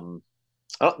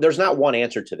not one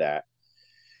answer to that,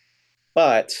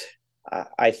 but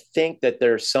I think that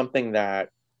there's something that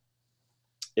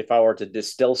if I were to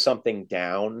distill something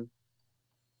down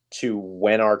to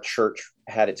when our church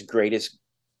had its greatest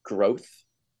growth,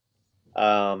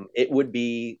 it would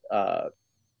be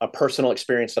a personal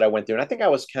experience that I went through. And I think I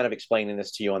was kind of explaining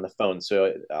this to you on the phone.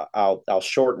 So I'll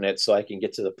shorten it so I can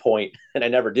get to the point. And I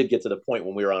never did get to the point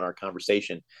when we were on our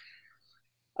conversation.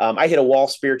 I hit a wall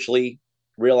spiritually,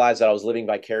 realized that I was living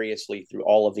vicariously through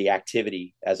all of the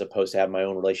activity as opposed to have my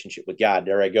own relationship with God.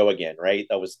 There I go again, right?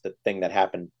 That was the thing that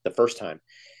happened the first time.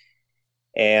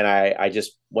 And I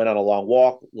just went on a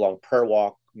long prayer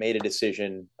walk, made a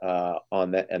decision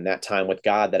on that and that time with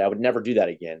God that I would never do that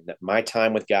again. That my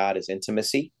time with God is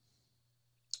intimacy,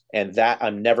 and that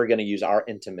I'm never going to use our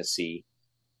intimacy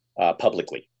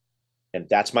publicly. And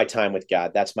that's my time with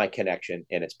God. That's my connection,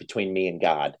 and it's between me and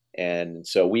God. And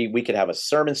so we could have a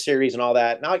sermon series and all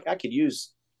that. Now I could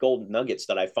use golden nuggets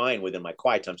that I find within my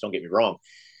quiet times. Don't get me wrong,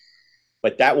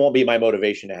 but that won't be my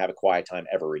motivation to have a quiet time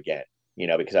ever again.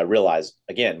 Because I realize,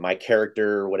 again, my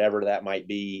character, whatever that might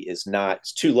be, is not,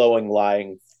 it's too low and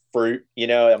lying fruit.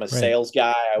 I'm a sales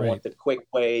guy. I want the quick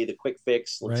way, the quick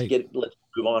fix. Let's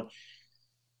move on.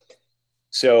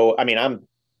 So, I mean, I'm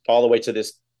all the way to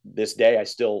this day.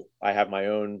 I have my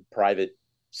own private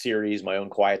series, my own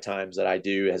quiet times that I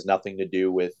do. It has nothing to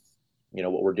do with,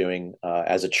 what we're doing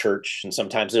as a church. And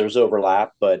sometimes there's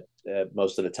overlap, but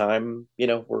most of the time,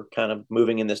 we're kind of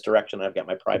moving in this direction. I've got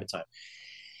my private time.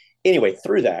 Anyway,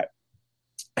 through that,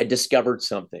 I discovered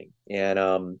something.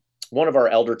 And one of our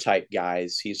elder type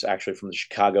guys, he's actually from the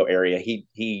Chicago area.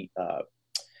 He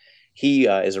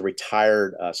is a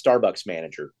retired Starbucks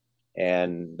manager.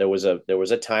 And there was a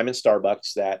time in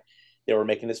Starbucks that they were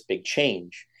making this big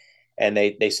change. And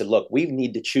they said, look, we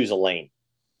need to choose a lane.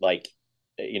 Like,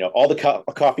 all the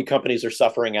coffee companies are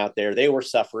suffering out there. They were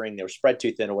suffering. They were spread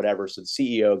too thin or whatever. So the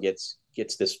CEO gets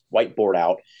this whiteboard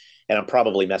out. And I'm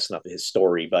probably messing up his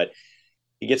story, but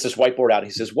he gets this whiteboard out. And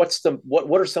he says, what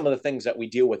are some of the things that we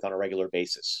deal with on a regular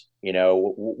basis?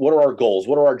 What are our goals?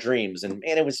 What are our dreams? And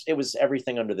man, it was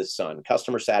everything under the sun: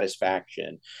 customer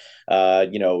satisfaction,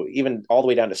 even all the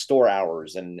way down to store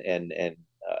hours and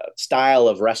style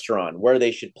of restaurant, where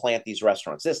they should plant these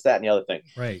restaurants, this, that, and the other thing.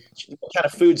 Right. What kind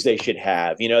of foods they should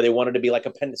have. They wanted to be like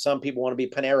some people want to be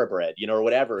Panera Bread, or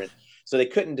whatever. And so they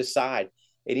couldn't decide.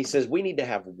 And he says, we need to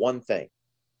have one thing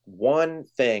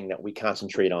that we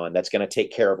concentrate on that's going to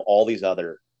take care of all these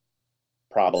other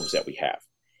problems that we have.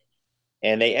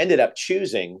 And they ended up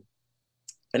choosing,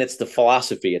 and it's the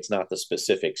philosophy, it's not the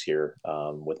specifics here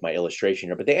with my illustration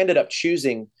here, but they ended up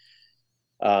choosing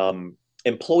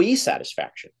employee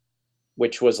satisfaction,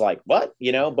 which was like, what?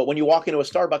 But when you walk into a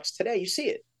Starbucks today, you see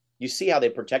it. You see how they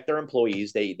protect their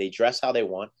employees. They dress how they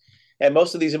want. And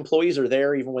most of these employees are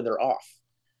there even when they're off.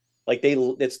 Like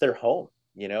it's their home.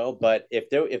 But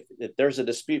if there's a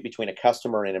dispute between a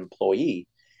customer and an employee,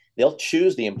 they'll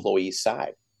choose the employee's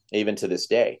side, even to this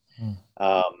day,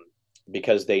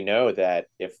 because they know that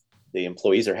if the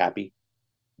employees are happy,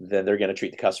 then they're going to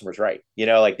treat the customers right.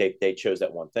 Like they chose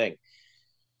that one thing.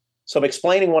 So I'm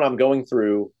explaining what I'm going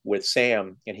through with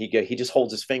Sam, and he just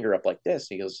holds his finger up like this.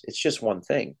 He goes, it's just one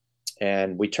thing.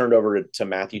 And we turned over to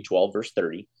Matthew 12, verse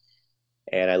 30.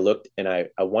 And I looked, and I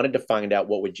wanted to find out,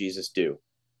 what would Jesus do?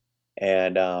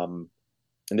 And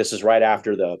this is right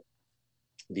after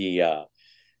the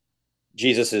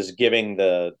Jesus is giving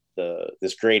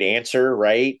this great answer,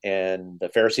 right? And the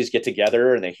Pharisees get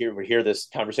together and we hear this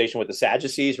conversation with the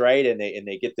Sadducees, right? And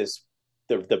they get this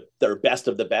their best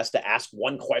of the best to ask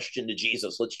one question to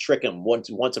Jesus. Let's trick him once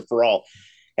and for all.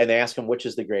 And they ask him, which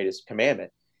is the greatest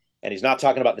commandment? And he's not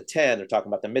talking about the 10, they're talking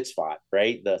about the mitzvot,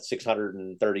 right? The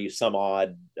 630 some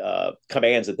odd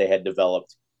commands that they had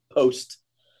developed post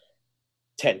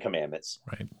 10 commandments.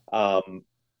 Right.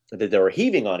 That they were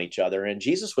heaving on each other. And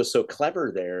Jesus was so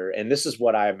clever there. And this is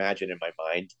what I imagine in my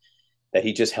mind, that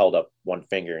he just held up one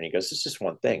finger and he goes, it's just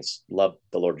one thing: love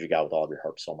the Lord your God with all of your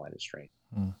heart, soul, mind, and strength.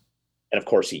 And of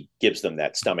course he gives them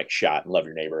that stomach shot, and love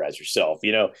your neighbor as yourself,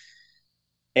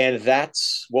 and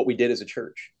that's what we did as a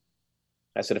church.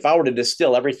 I said, if I were to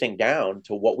distill everything down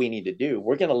to what we need to do,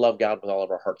 we're going to love God with all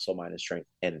of our heart, soul, mind, and strength.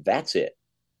 And that's it.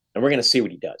 And we're going to see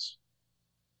what he does.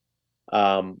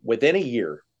 Within a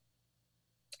year,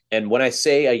 and when I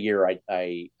say a year,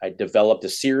 I developed a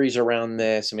series around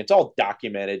this. I mean, it's all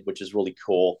documented, which is really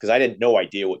cool, because I didn't no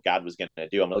idea what God was going to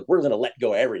do. I'm like, we're going to let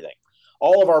go of everything.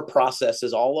 All of our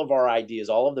processes, all of our ideas,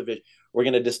 all of the vision, we're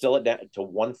going to distill it down to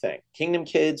one thing: kingdom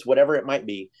kids, whatever it might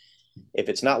be. if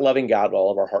it's not loving God with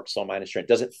all of our heart, soul, mind, and strength,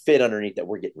 doesn't fit underneath that,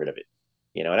 we're getting rid of it.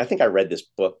 And I think I read this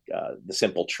book, The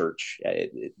Simple Church,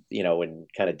 and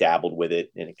kind of dabbled with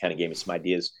it, and it kind of gave me some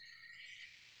ideas.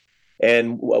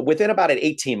 And within about an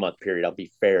 18-month period, I'll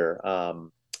be fair,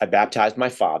 I baptized my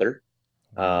father.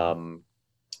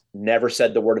 Never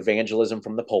said the word evangelism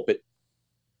from the pulpit.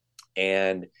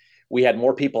 And we had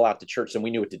more people out to church than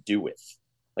we knew what to do with.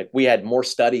 Like, we had more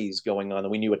studies going on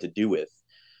than we knew what to do with.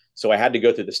 So I had to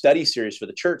go through the study series for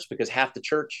the church, because half the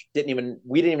church we didn't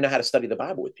even know how to study the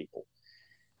Bible with people.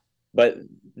 But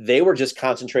they were just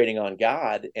concentrating on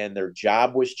God, and their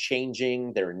job was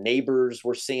changing. Their neighbors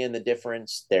were seeing the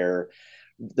difference. Their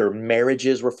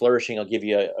marriages were flourishing. I'll give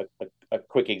you a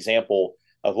quick example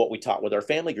of what we taught with our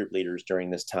family group leaders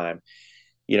during this time.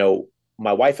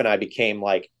 My wife and I became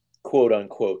like, quote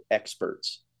unquote,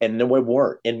 experts. And then we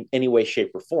weren't in any way,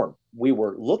 shape, or form. We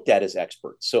were looked at as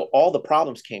experts. So all the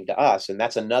problems came to us. And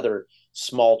that's another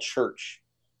small church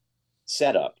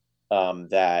setup,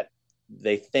 that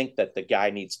they think that the guy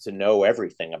needs to know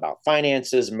everything about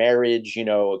finances, marriage,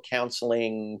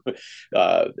 counseling,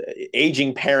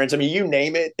 aging parents. I mean, you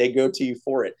name it, they go to you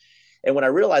for it. And what I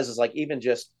realized is, like, even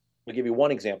just, I'll give you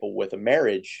one example with a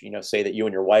marriage, say that you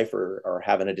and your wife are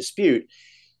having a dispute.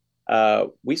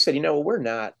 We said, we're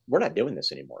not doing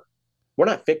this anymore. We're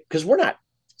not fit, because we're not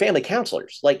family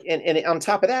counselors. Like, and on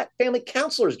top of that, family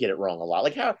counselors get it wrong a lot.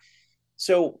 Like, how?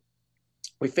 So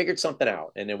we figured something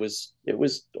out, and it was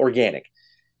organic.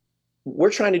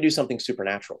 We're trying to do something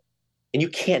supernatural, and you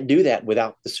can't do that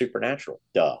without the supernatural.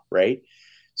 Duh, right?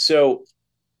 So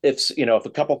if a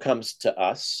couple comes to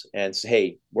us and say,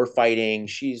 hey, we're fighting,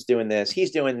 she's doing this,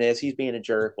 he's doing this, he's being a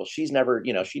jerk. Well, she never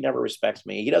respects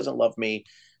me. He doesn't love me.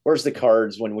 Where's the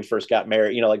cards when we first got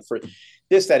married? Like, for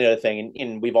this, that, and other thing.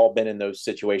 And we've all been in those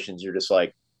situations. You're just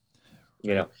like,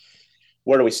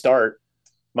 where do we start?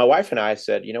 My wife and I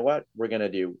said, you know what? We're going to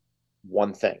do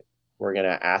one thing. We're going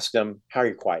to ask them, how are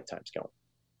your quiet times going?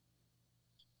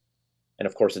 And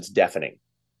of course, it's deafening,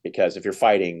 because if you're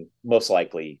fighting, most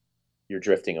likely you're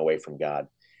drifting away from God.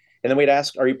 And then we'd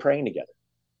ask, are you praying together?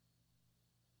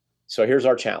 So here's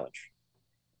our challenge.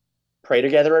 Pray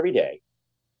together every day.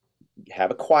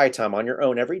 Have a quiet time on your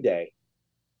own every day.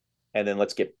 And then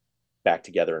let's get back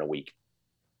together in a week.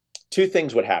 Two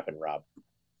things would happen, Rob.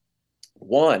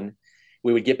 One,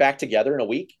 we would get back together in a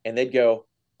week, and they'd go,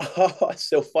 oh, it's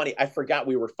so funny, I forgot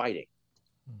we were fighting.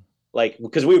 Like,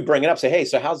 because we would bring it up, say, hey,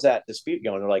 so how's that dispute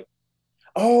going? They're like,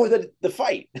 oh, the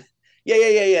fight.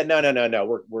 Yeah.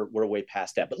 No. We're way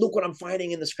past that. But look what I'm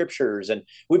finding in the scriptures. And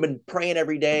we've been praying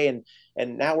every day.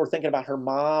 And now we're thinking about her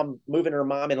mom, moving her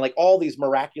mom. And like, all these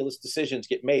miraculous decisions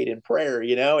get made in prayer,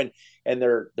 and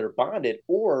they're bonded.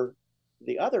 Or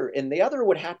the other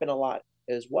would happen a lot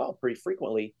as well, pretty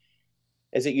frequently,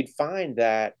 is that you'd find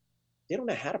that they don't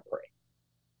know how to pray.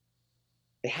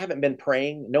 They haven't been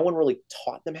praying. No one really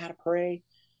taught them how to pray.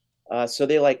 So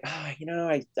they're like,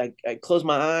 I close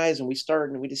my eyes, and we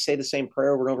just say the same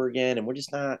prayer over and over again, and we're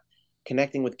just not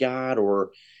connecting with God.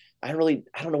 Or I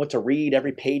don't know what to read.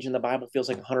 Every page in the Bible feels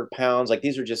like 100 pounds. Like,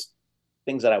 these are just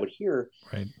things that I would hear.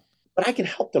 Right. But I can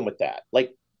help them with that.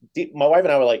 Like, my wife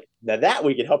and I were like, now that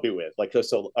we can help you with. Like,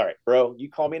 so all right, bro, you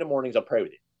call me in the mornings, I'll pray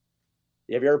with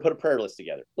you. Have you ever put a prayer list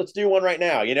together? Let's do one right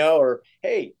now, or,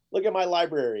 hey, look at my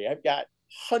library. I've got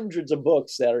hundreds of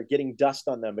books that are getting dust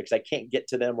on them because I can't get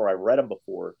to them, or I read them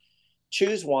before.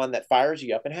 Choose one that fires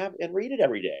you up, and read it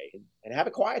every day, and have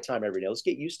a quiet time every day. Let's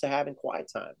get used to having quiet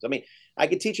times. I mean, I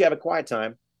could teach you how to have a quiet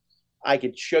time. I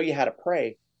could show you how to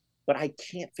pray, but I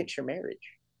can't fix your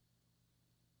marriage.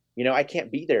 I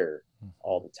can't be there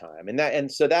all the time. And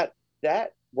so that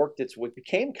worked it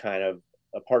became kind of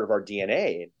a part of our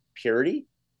DNA. Purity.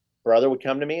 Brother would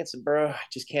come to me and say, bro, I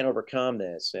just can't overcome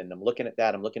this. And I'm looking at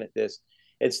that. I'm looking at this.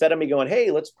 Instead of me going, hey,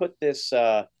 let's put this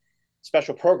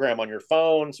special program on your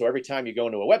phone, so every time you go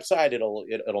into a website,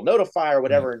 it'll notify or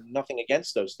whatever. Right. Nothing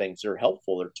against those things. They're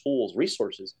helpful. They're tools,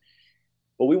 resources.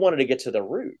 But we wanted to get to the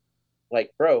root.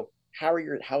 Like, bro,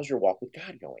 how's your walk with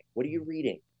God going? What are you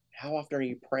reading? How often are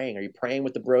you praying? Are you praying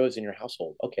with the bros in your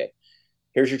household? Okay,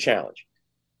 here's your challenge.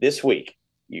 This week,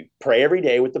 you pray every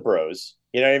day with the bros.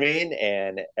 You know what I mean?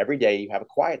 And every day you have a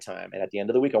quiet time. And at the end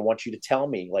of the week, I want you to tell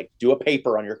me, like, do a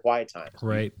paper on your quiet time.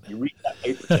 Right. You read that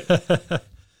paper to me.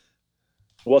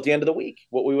 Well, at the end of the week,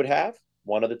 what we would have,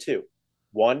 one of the two.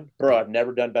 One, bro, I've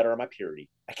never done better on my purity.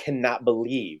 I cannot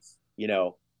believe,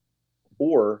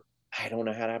 or I don't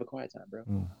know how to have a quiet time,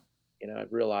 bro.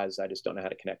 I've realized I just don't know how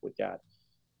to connect with God.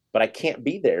 But I can't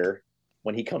be there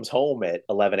when he comes home at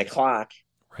 11 o'clock.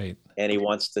 Right. And he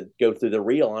wants to go through the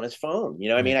reel on his phone.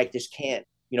 I mean, I just can't,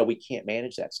 we can't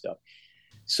manage that stuff.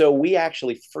 So we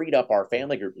actually freed up our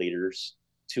family group leaders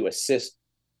to assist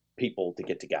people to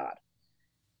get to God.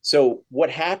 So what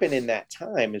happened in that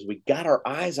time is we got our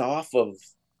eyes off of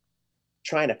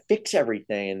trying to fix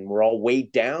everything, and we're all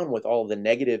weighed down with all the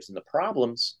negatives and the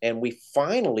problems. And we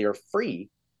finally are free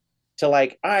to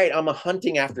like, all right, I'm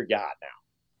hunting after God now.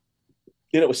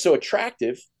 And it was so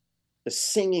attractive. The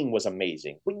singing was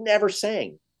amazing. We never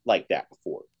sang like that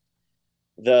before.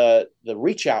 The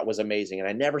reach out was amazing. And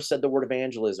I never said the word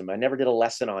evangelism. I never did a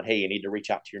lesson on, hey, you need to reach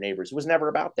out to your neighbors. It was never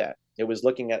about that. It was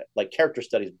looking at like character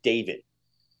studies of David.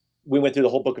 We went through the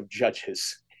whole book of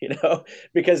Judges,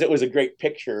 because it was a great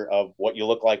picture of what you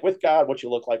look like with God, what you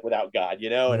look like without God,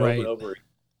 and over and over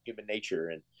human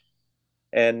nature.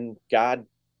 And God,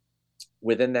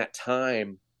 within that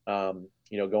time,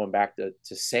 going back to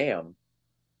Sam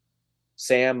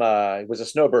was a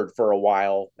snowbird for a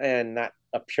while, and not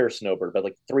a pure snowbird, but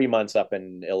like 3 months up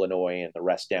in Illinois and the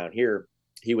rest down here.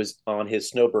 He was on his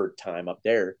snowbird time up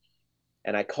there.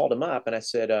 And I called him up and I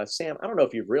said, Sam, I don't know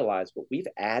if you've realized, but we've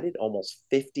added almost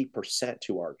 50%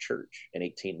 to our church in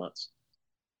 18 months.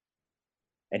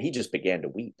 And he just began to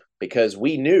weep because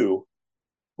we knew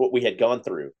what we had gone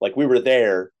through. Like we were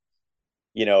there,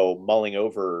 mulling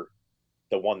over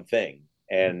the one thing.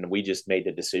 And we just made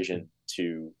the decision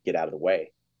to get out of the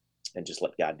way and just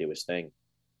let God do his thing.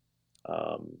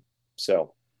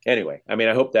 So anyway, I mean,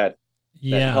 I hope that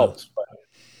helps.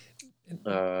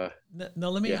 Now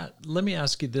let me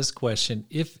ask you this question.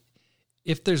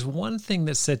 If there's one thing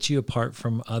that sets you apart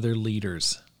from other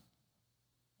leaders,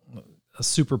 a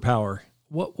superpower,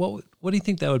 what do you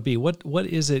think that would be? What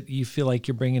is it you feel like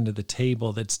you're bringing to the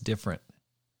table that's different?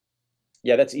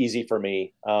 Yeah, that's easy for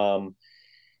me.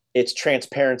 It's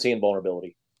transparency and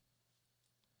vulnerability.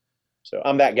 So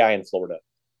I'm that guy in Florida.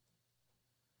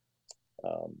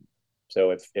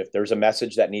 So if there's a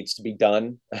message that needs to be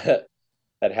done that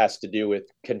has to do with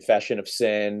confession of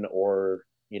sin or,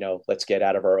 let's get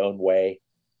out of our own way,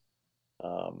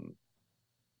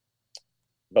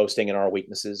 boasting in our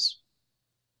weaknesses,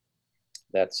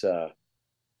 that's what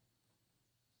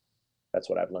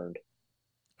I've learned.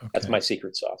 Okay. That's my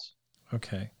secret sauce.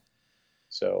 Okay.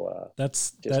 So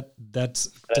that's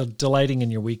delighting in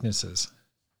your weaknesses.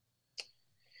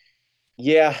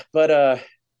 Yeah, but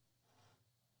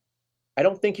I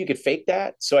don't think you could fake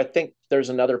that. So I think there's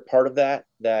another part of that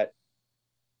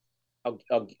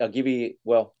I'll give you.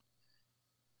 Well,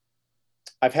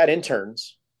 I've had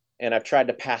interns and I've tried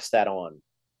to pass that on,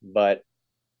 but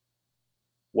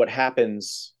what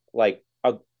happens, like,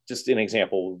 just an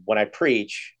example, when I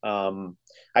preach,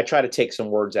 I try to take some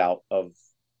words out of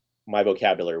my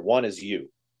vocabulary. One is you.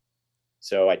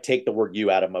 So I take the word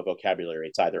you out of my vocabulary.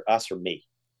 It's either us or me.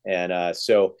 And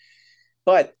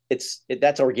but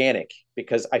that's organic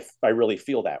because I really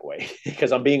feel that way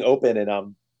because I'm being open and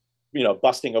I'm,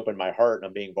 busting open my heart and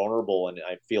I'm being vulnerable and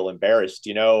I feel embarrassed,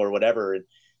 or whatever. And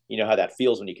you know how that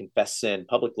feels when you confess sin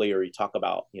publicly or you talk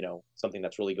about, something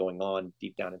that's really going on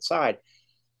deep down inside.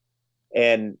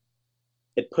 And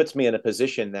it puts me in a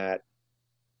position that,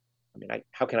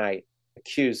 how can I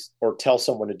accuse or tell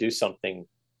someone to do something?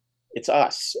 It's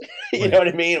us, you know what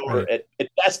I mean? Or at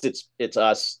best it's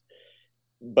us,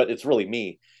 but it's really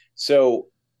me. So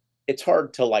it's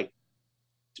hard to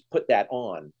put that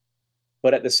on.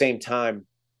 But at the same time,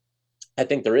 I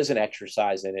think there is an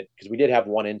exercise in it because we did have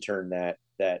one intern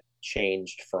that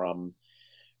changed from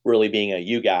really being a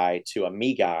you guy to a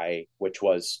me guy, which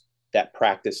was that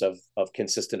practice of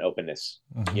consistent openness,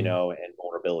 and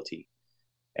vulnerability.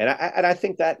 And I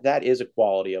think that is a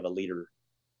quality of a leader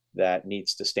that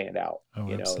needs to stand out,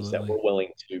 is that we're willing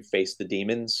to face the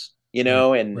demons,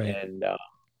 and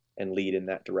lead in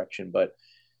that direction. But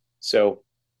so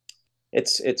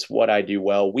it's what I do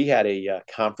well. We had a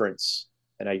conference,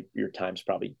 and your time's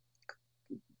probably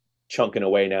chunking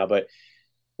away now, but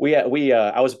I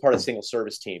was a part of the single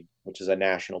service team, which is a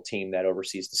national team that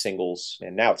oversees the singles,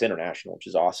 and now it's international, which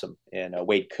is awesome. And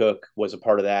Wade Cook was a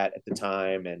part of that at the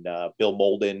time, and Bill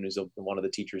Molden, who's one of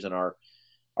the teachers in our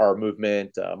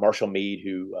movement, Marshall Mead,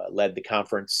 who led the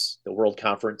conference, the World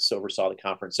Conference, oversaw the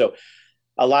conference. So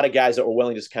a lot of guys that were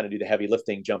willing to just kind of do the heavy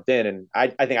lifting jumped in. And I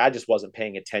think I just wasn't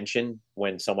paying attention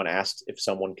when someone asked if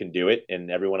someone can do it,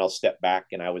 and everyone else stepped back,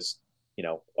 and I was,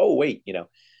 oh, wait,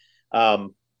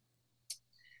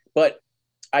 but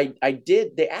I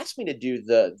did, they asked me to do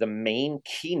the main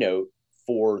keynote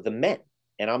for the men.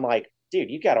 And I'm like, dude,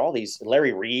 you got all these,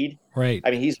 Larry Reed. Right.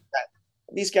 I mean,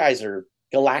 these guys are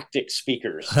galactic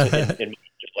speakers.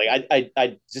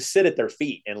 I just sit at their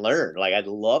feet and learn. Like, I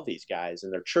love these guys,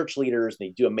 and they're church leaders and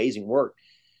they do amazing work.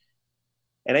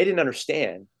 And I didn't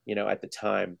understand, at the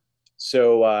time.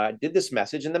 So I did this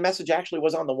message, and the message actually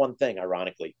was on the one thing,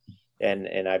 ironically.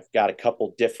 And I've got a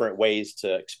couple different ways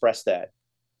to express that.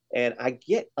 And I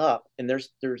get up, and there's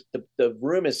the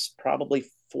room is probably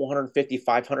 450,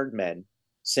 500 men,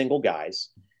 single guys.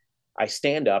 I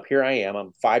stand up. Here I am.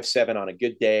 I'm 5'7" on a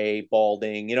good day,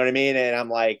 balding. You know what I mean? And I'm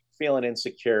like feeling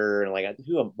insecure and like,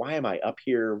 why am I up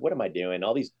here? What am I doing?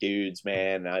 All these dudes,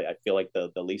 man. I feel like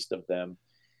the least of them.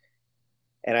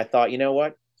 And I thought, you know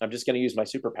what? I'm just going to use my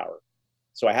superpower.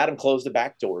 So I had him close the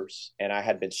back doors, and I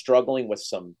had been struggling with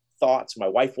some thoughts. My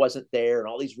wife wasn't there, and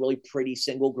all these really pretty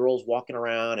single girls walking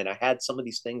around. And I had some of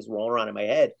these things rolling around in my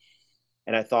head.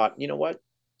 And I thought, you know what?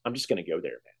 I'm just going to go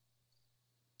there, man.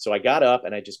 So I got up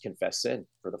and I just confessed sin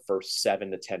for the first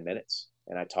 7 to 10 minutes.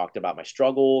 And I talked about my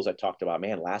struggles. I talked about,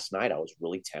 man, last night I was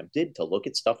really tempted to look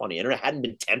at stuff on the internet. I hadn't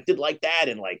been tempted like that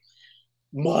in like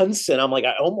months. And I'm like,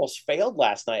 I almost failed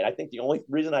last night. I think the only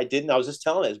reason I didn't, I was just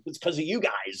telling it, was because of you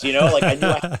guys, like I knew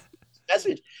I had this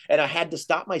message, and I had to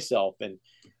stop myself. And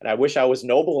I wish I was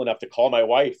noble enough to call my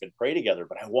wife and pray together,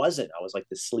 but I wasn't. I was like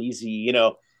the sleazy,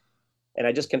 and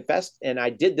I just confessed, and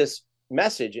I did this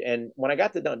message. And when I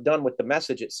got done with the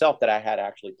message itself that I had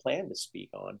actually planned to speak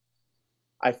on,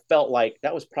 I felt like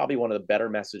that was probably one of the better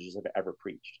messages I've ever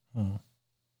preached.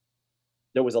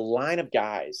 There was a line of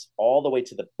guys all the way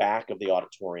to the back of the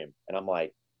auditorium. And I'm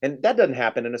like, and that doesn't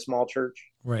happen in a small church.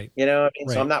 Right. Right.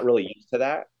 So I'm not really used to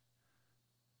that.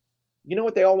 You know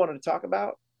what they all wanted to talk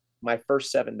about? My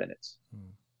first 7 minutes.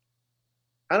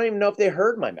 I don't even know if they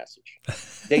heard my message.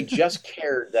 They just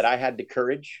cared that I had the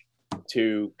courage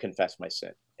to confess my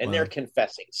sin. And They're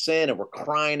confessing sin, and we're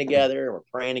crying together, and we're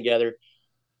praying together.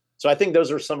 So I think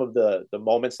those are some of the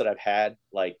moments that I've had.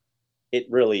 Like, it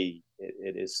really,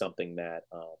 it is something that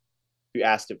you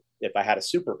asked if I had a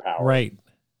superpower. Right.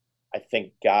 I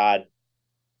think God,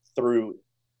 through,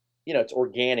 it's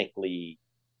organically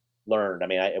learned. I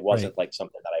mean, it wasn't like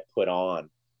something that I put on.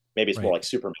 Maybe it's more like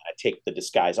Superman. I take the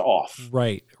disguise off.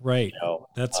 Right.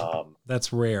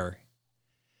 That's rare.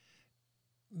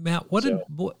 Matt,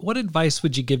 what advice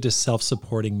would you give to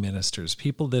self-supporting ministers,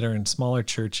 people that are in smaller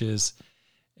churches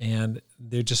and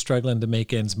they're just struggling to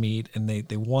make ends meet, and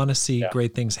they want to see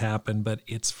great things happen, but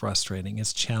it's frustrating,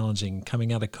 it's challenging.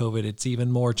 Coming out of COVID, it's even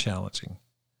more challenging.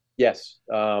 Yes.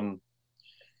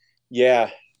 Yeah.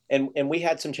 And we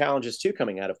had some challenges too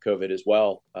coming out of COVID as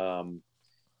well.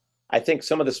 I think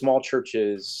some of the small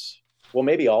churches, well,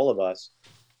 maybe all of us,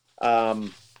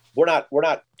 we're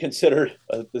not considered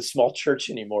the small church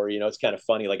anymore. It's kind of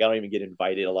funny. Like, I don't even get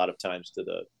invited a lot of times to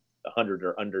the 100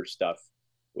 or under stuff,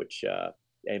 which,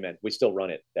 amen, we still run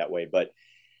it that way. But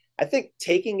I think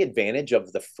taking advantage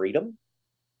of the freedom,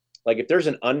 like if there's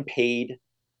an unpaid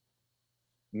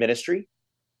ministry,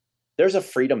 there's a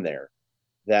freedom there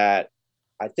that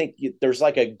I think there's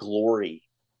like a glory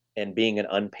in being an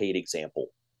unpaid example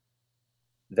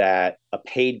that a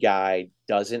paid guy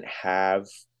doesn't have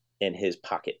in his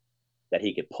pocket that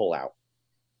he could pull out.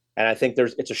 And I think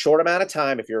it's a short amount of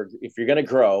time. If you're going to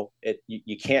grow,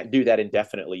 you can't do that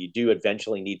indefinitely. You do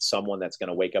eventually need someone that's going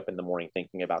to wake up in the morning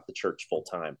thinking about the church full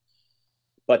time.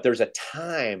 But there's a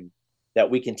time that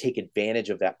we can take advantage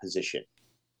of that position,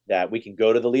 that we can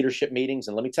go to the leadership meetings.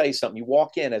 And let me tell you something, you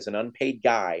walk in as an unpaid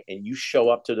guy and you show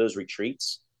up to those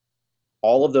retreats,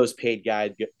 all of those paid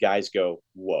guys go,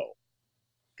 whoa,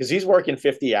 because he's working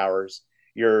 50 hours.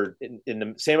 You're in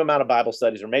the same amount of Bible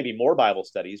studies, or maybe more Bible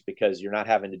studies, because you're not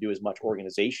having to do as much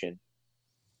organization.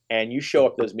 And you show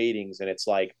up those meetings and it's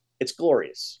like, it's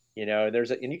glorious, and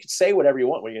and you can say whatever you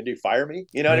want. What are you going to do? Fire me?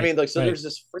 You know what I mean? Like, so there's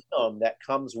this freedom that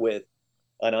comes with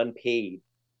an unpaid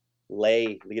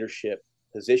lay leadership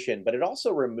position, but it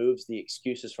also removes the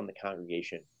excuses from the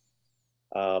congregation.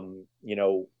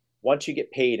 Once you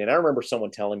get paid, and I remember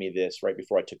someone telling me this right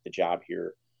before I took the job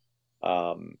here.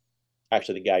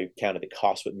 Actually, the guy who counted the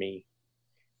cost with me,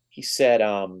 he said,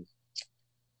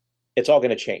 it's all going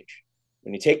to change.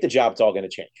 When you take the job, it's all going to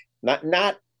change.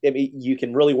 I mean, you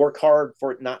can really work hard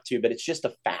for it not to, but it's just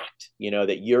a fact,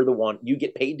 that you're the one, you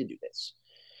get paid to do this.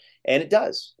 And it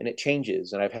does, and it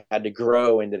changes. And I've had to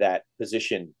grow into that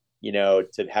position,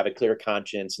 to have a clear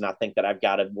conscience, not think that I've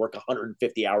got to work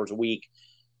 150 hours a week,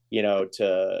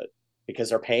 because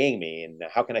they're paying me. And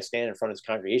how can I stand in front of this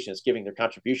congregation that's giving their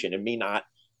contribution and me not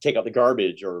take out the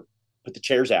garbage or put the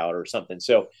chairs out or something?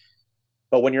 So,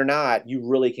 but when you're not, you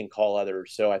really can call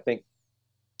others. So I think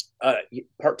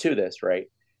part two of this, right,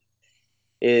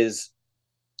 is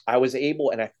I was able,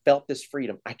 and I felt this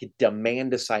freedom. I could demand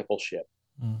discipleship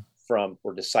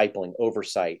or discipling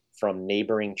oversight from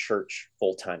neighboring church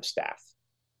full-time staff,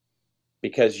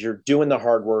 because you're doing the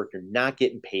hard work, you're not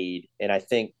getting paid. And I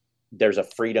think there's a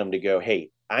freedom to go, hey,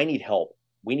 I need help.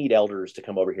 we need elders to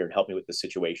come over here and help me with the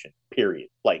situation, period.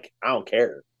 Like, I don't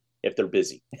care if they're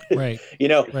busy, Right.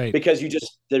 Right. because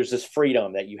there's this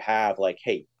freedom that you have, like,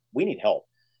 hey, we need help.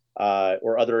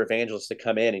 Or other evangelists to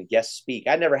come in and guest speak.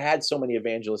 I never had so many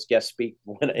evangelists guest speak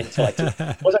until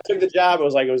once I took the job, it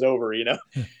was like, it was over,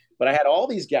 but I had all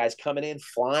these guys coming in,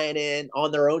 flying in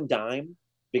on their own dime,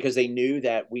 because they knew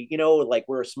that we, like,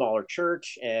 we're a smaller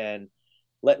church, and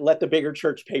let the bigger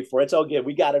church pay for it. It's all good.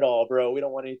 We got it all, bro. We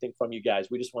don't want anything from you guys.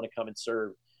 We just want to come and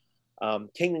serve.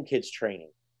 Kingdom Kids training.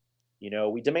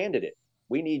 We demanded it.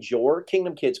 We need your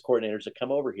Kingdom Kids coordinators to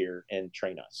come over here and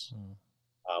train us.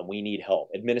 We need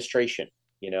help, administration,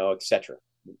 etc.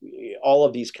 All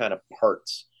of these kind of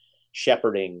parts,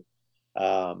 shepherding.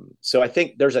 So I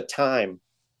think there's a time,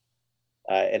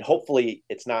 and hopefully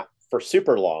it's not for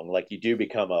super long, like you do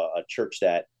become a church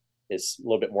that is a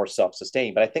little bit more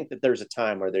self-sustaining. But I think that there's a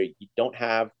time where you don't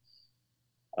have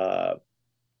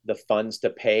the funds to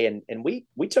pay. And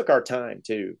we took our time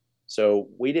too. So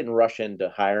we didn't rush into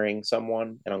hiring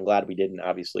someone, and I'm glad we didn't,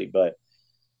 obviously, but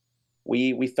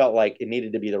we felt like it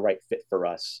needed to be the right fit for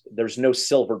us. There's no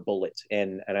silver bullet.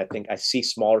 And I think I see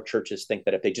smaller churches think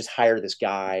that if they just hire this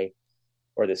guy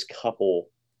or this couple,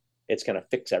 it's going to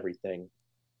fix everything.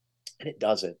 And it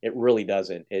doesn't. It really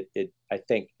doesn't. I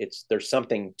think there's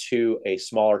something to a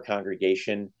smaller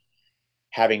congregation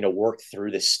having to work through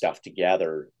this stuff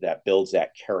together that builds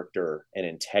that character and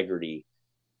integrity.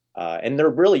 And they're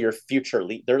really your future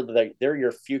they're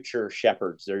your future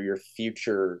shepherds. They're your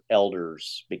future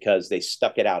elders, because they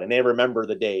stuck it out and they remember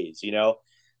the days,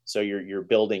 so you're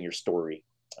building your story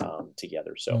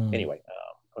together. So anyway, I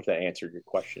hope that answered your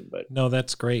question, but no,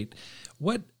 that's great.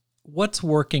 What's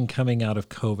working coming out of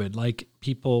COVID? Like,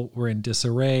 people were in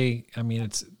disarray. I mean,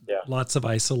 it's lots of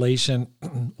isolation.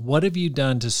 What have you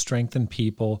done to strengthen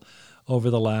people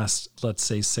over the last, let's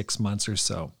say, 6 months or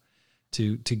so,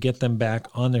 to get them back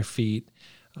on their feet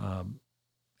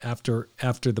after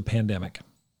the pandemic?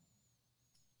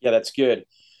 Yeah, that's good.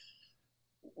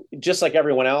 Just like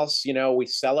everyone else, we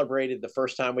celebrated the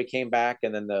first time we came back,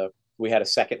 and then we had a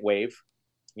second wave,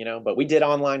 but we did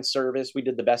online service. We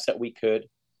did the best that we could.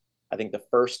 I think the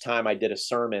first time I did a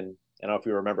sermon, I don't know if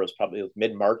you remember, it was probably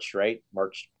mid-March, right?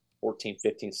 March 14,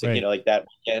 15, 16, right. Like that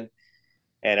weekend.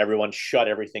 And everyone shut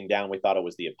everything down. We thought it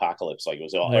was the apocalypse. Like, it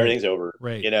was right. Everything's over,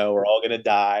 right. We're all going to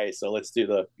die. So let's do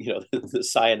the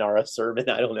sayonara sermon.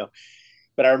 I don't know.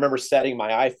 But I remember setting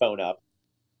my iPhone up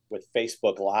with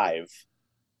Facebook Live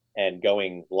and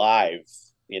going live,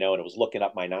 and it was looking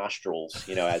up my nostrils,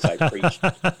 as I preached.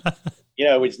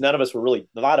 Which a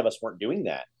lot of us weren't doing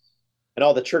that. And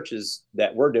all the churches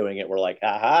that were doing it were like,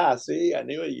 aha, see, I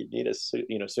knew it. You'd need us,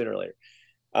 sooner or later.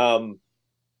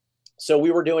 So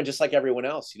we were doing just like everyone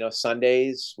else,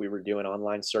 Sundays, we were doing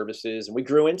online services, and we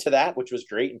grew into that, which was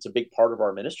great. It's a big part of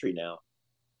our ministry now,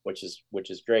 which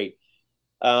is great.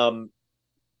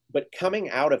 But coming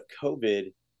out of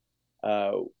COVID,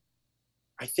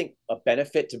 I think a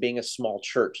benefit to being a small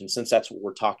church, and since that's what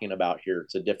we're talking about here,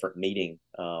 it's a different meeting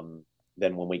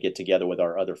than when we get together with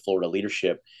our other Florida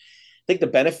leadership. I think the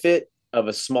benefit of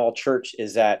a small church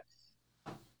is that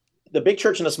the big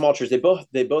church and the small church,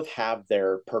 they both have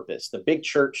their purpose. The big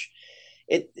church,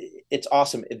 it's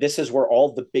awesome. This is where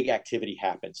all the big activity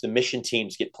happens. The mission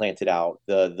teams get planted out,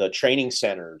 the training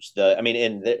centers, and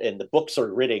the books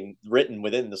are written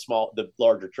within the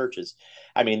larger churches.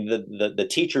 I mean, the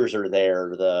teachers are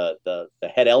there, the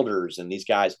head elders and these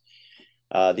guys,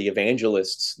 the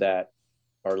evangelists that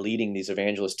are leading these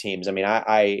evangelist teams. I mean,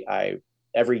 I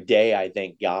every day I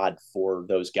thank God for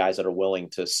those guys that are willing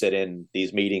to sit in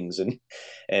these meetings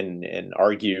and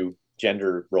argue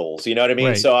gender roles. You know what I mean?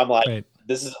 Right, so I'm like, right.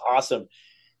 This is awesome.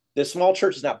 The small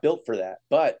church is not built for that,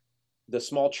 but the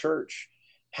small church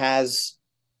has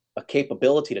a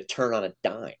capability to turn on a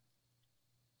dime.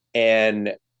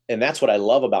 And that's what I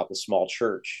love about the small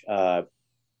church.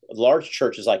 Large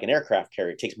church is like an aircraft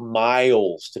carrier. It takes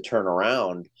miles to turn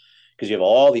around, because you have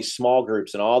all these small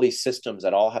groups and all these systems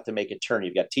that all have to make a turn.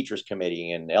 You've got teachers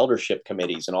committee and eldership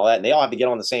committees and all that, and they all have to get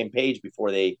on the same page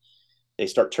before they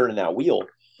start turning that wheel.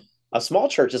 A small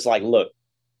church is like, look,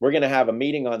 we're going to have a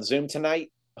meeting on Zoom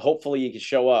tonight. Hopefully you can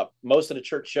show up. Most of the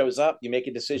church shows up. You make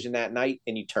a decision that night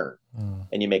and you turn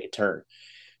and you make a turn.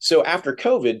 So after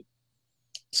COVID,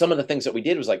 some of the things that we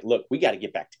did was like, look, we got to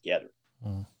get back together.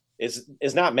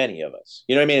 It's not many of us.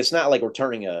 You know what I mean? It's not like we're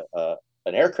turning an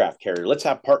aircraft carrier. Let's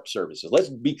have park services. Let's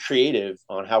be creative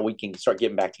on how we can start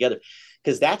getting back together.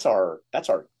 Because that's our,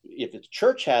 if it's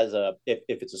church has if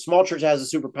it's a small church has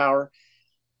a superpower,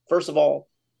 first of all,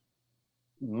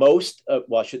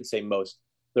 I shouldn't say most,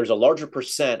 there's a larger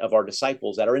percent of our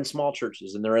disciples that are in small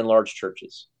churches and they're in large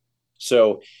churches.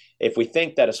 So if we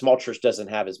think that a small church doesn't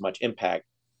have as much impact,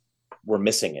 we're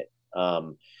missing it.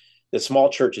 The small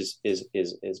church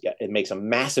it makes a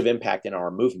massive impact in our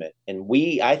movement. And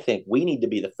I think we need to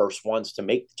be the first ones to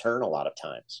make the turn a lot of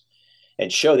times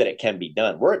and show that it can be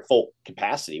done. We're at full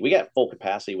capacity. We got full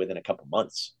capacity within a couple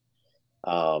months.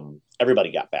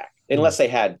 Everybody got back, unless they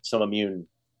had some immune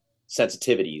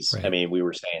sensitivities. Right. I mean, we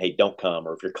were saying, hey, don't come,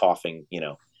 or if you're coughing,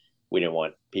 we didn't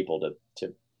want people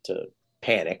to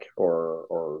panic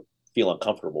or feel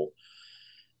uncomfortable.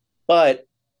 But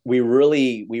we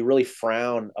really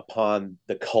frown upon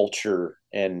the culture,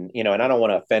 and and I don't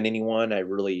want to offend anyone. I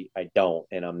don't,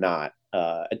 and I'm not.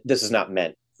 This is not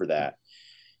meant for that,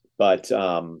 but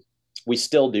we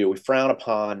still do. We frown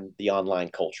upon the online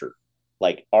culture.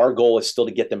 Like, our goal is still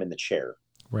to get them in the chair.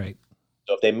 Right.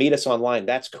 So if they meet us online,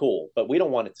 that's cool, but we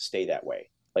don't want it to stay that way.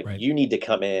 Like, right. You need to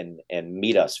come in and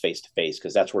meet us face to face,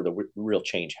 because that's where the real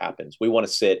change happens. We want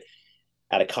to sit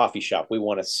at a coffee shop. We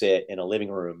want to sit in a living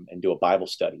room and do a Bible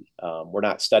study. We're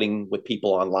not studying with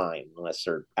people online unless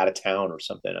they're out of town or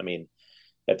something. I mean,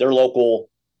 if they're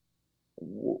local,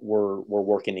 we're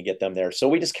working to get them there. So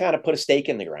we just kind of put a stake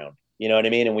in the ground, you know what I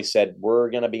mean? And we said,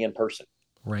 we're going to be in person.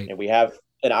 Right. And we have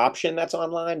an option that's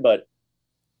online, but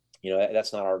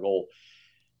that's not our goal.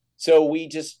 So we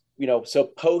just, so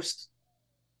post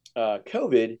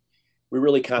COVID, we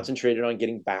really concentrated on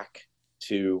getting back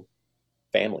to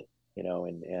family.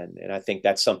 And I think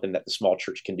that's something that the small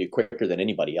church can do quicker than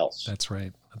anybody else. That's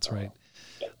right.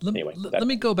 Yeah. Let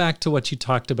me go back to what you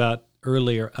talked about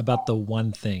earlier about the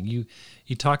one thing. You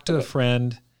talked to a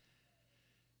friend,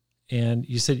 and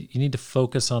you said you need to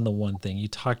focus on the one thing. You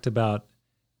talked about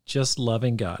just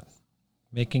loving God,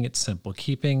 making it simple,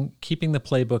 keeping the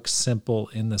playbook simple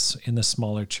in the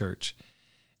smaller church.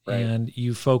 Right. And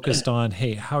you focused on,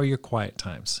 hey, how are your quiet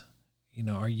times?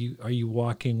 Are you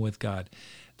walking with God?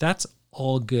 That's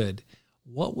all good.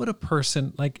 What would a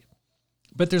person like?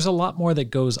 But there's a lot more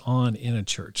that goes on in a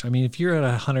church. I mean, if you're at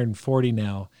 140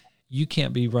 now, you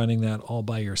can't be running that all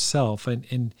by yourself.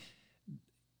 And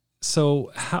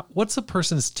so what's a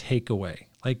person's takeaway?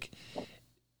 Like,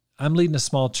 I'm leading a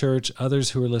small church. Others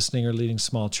who are listening are leading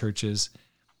small churches.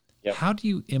 Yep. How do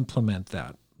you implement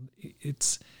that?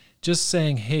 It's just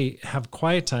saying, hey, have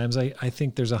quiet times. I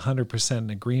think there's 100%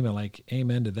 an agreement, like,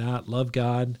 amen to that. Love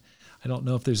God. I don't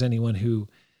know if there's anyone who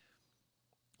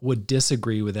would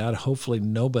disagree with that. Hopefully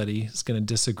nobody is going to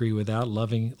disagree with that,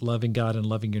 loving God and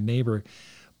loving your neighbor.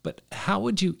 But how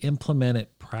would you implement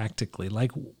it practically?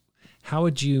 Like, how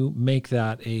would you make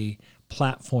that a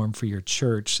platform for your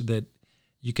church that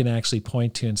you can actually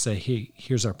point to and say, hey,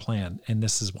 here's our plan, and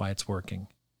this is why it's working?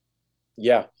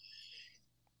 Yeah.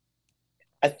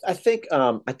 I think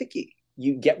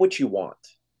you get what you want.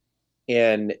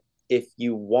 And if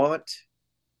you want,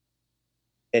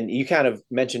 and you kind of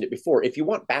mentioned it before, if you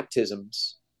want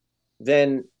baptisms,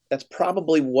 then that's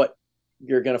probably what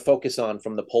you're going to focus on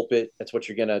from the pulpit. That's what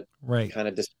you're going to kind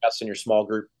of discuss in your small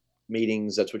group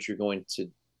meetings. That's what you're going to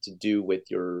do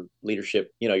with your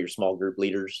leadership, your small group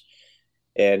leaders.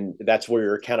 And that's where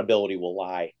your accountability will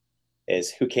lie,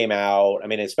 is who came out. I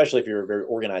mean, especially if you're a very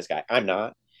organized guy. I'm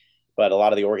not. But a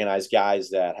lot of the organized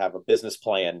guys that have a business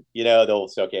plan, they'll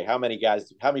say, okay, how many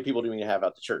people do we have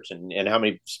out the church, and how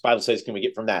many Bible studies can we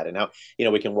get from that? And how,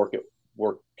 we can work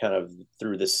kind of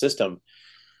through this system.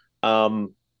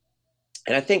 And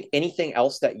I think anything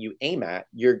else that you aim at,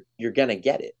 you're going to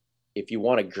get it. If you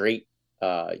want a great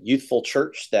youthful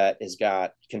church that has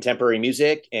got contemporary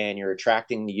music and you're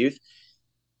attracting the youth,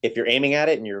 if you're aiming at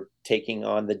it and you're taking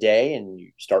on the day and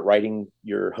you start writing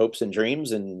your hopes and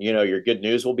dreams, and, your good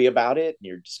news will be about it, and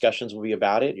your discussions will be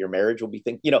about it, your marriage will be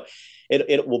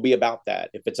it will be about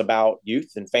that. If it's about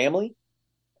youth and family,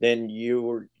 then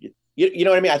you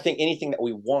know what I mean? I think anything that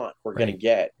we want, we're going to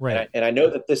get. Right. And I know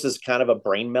that this is kind of a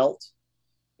brain melt,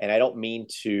 and I don't mean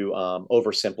to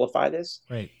oversimplify this.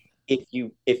 Right.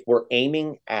 If we're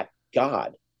aiming at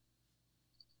God,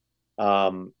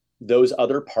 those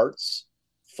other parts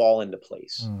fall into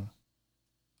place.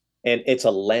 And it's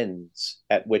a lens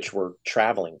at which we're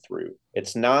traveling through.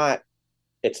 It's not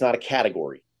a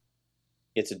category.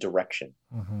 It's a direction.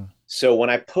 Mm-hmm. So when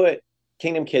I put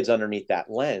Kingdom Kids underneath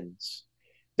that lens,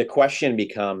 the question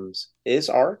becomes, is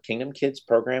our Kingdom Kids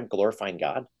program glorifying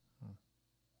God?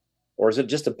 Or is it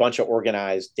just a bunch of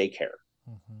organized daycare?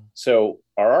 Mm-hmm. So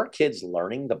are our kids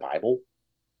learning the Bible?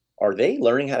 Are they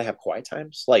learning how to have quiet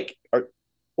times?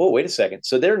 Wait a second.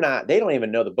 So they don't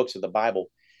even know the books of the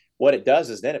Bible. What it does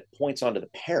is then it points onto the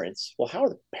parents. Well, how are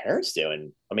the parents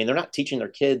doing? I mean, they're not teaching their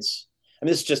kids. I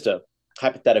mean, this is just a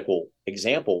hypothetical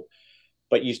example,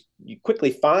 but you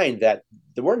quickly find that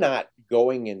we're not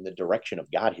going in the direction of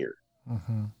God here.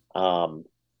 Um,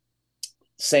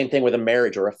 Same thing with a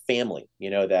marriage or a family,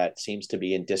 that seems to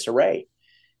be in disarray.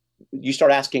 You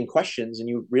start asking questions and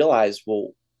you realize, well,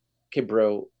 okay,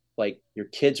 bro, like your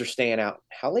kids are staying out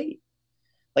how late?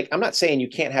 Like, I'm not saying you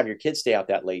can't have your kids stay out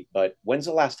that late, but when's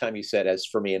the last time you said, as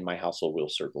for me and my household, we'll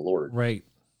serve the Lord? Right.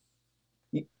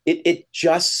 It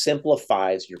just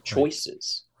simplifies your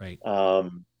choices. Right.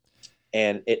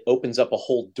 And it opens up a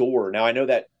whole door. Now, I know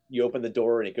that you open the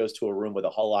door and it goes to a room with a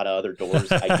whole lot of other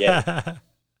doors. I get it.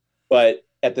 But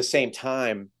at the same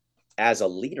time, as a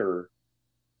leader,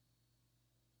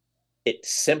 it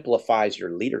simplifies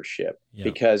your leadership.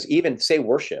 Because even say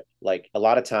worship, like a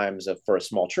lot of times for a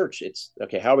small church, it's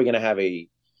okay, how are we going to have a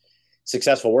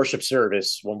successful worship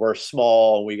service when we're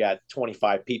small and we got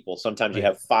 25 people? Sometimes you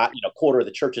have five, quarter of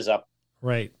the church is up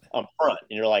front, and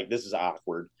you're like, this is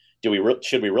awkward.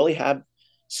 Should we really have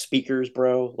speakers,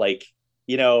 bro? Like,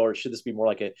 or should this be more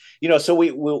like so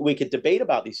we could debate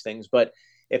about these things, but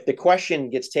if the question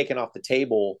gets taken off the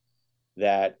table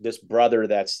that this brother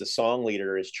that's the song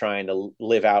leader is trying to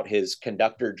live out his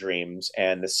conductor dreams,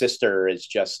 and the sister is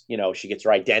just, she gets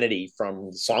her identity from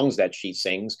the songs that she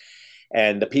sings,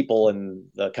 and the people in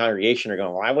the congregation are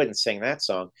going, well, I wouldn't sing that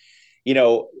song.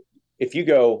 If you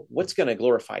go, what's going to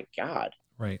glorify God?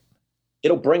 Right.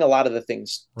 It'll bring a lot of the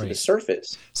things to the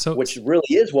surface, which really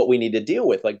is what we need to deal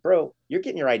with. Like, bro, you're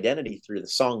getting your identity through the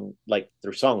song, like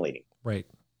through song leading. Right.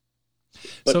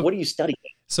 But what are you studying?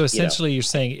 So essentially you're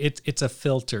saying it's a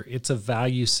filter. It's a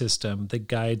value system that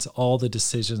guides all the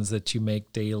decisions that you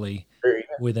make daily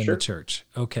within the church.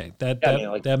 Okay.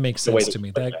 That makes sense to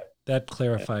me. That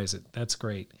clarifies it. That's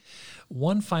great.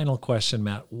 One final question,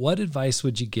 Matt. What advice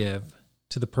would you give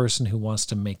to the person who wants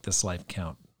to make this life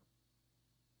count?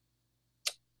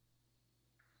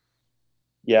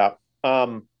 Yeah.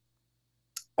 All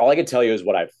I can tell you is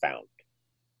what I've found.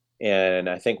 And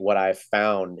I think what I've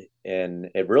found, and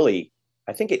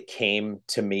I think it came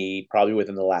to me probably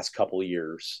within the last couple of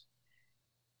years.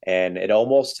 And it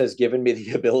almost has given me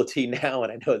the ability now,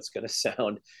 and I know it's going to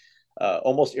sound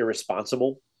almost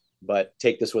irresponsible, but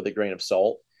take this with a grain of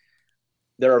salt.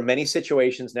 There are many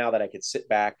situations now that I could sit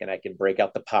back and I can break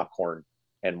out the popcorn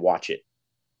and watch it.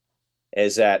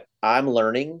 Is that I'm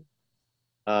learning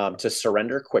to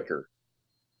surrender quicker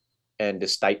and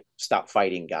to stop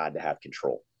fighting God to have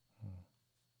control.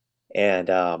 And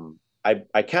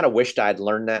I kind of wished I'd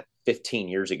learned that 15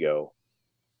 years ago,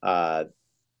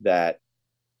 that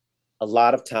a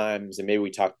lot of times, and maybe we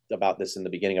talked about this in the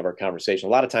beginning of our conversation,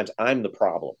 a lot of times I'm the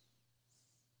problem.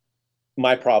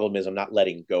 My problem is I'm not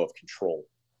letting go of control.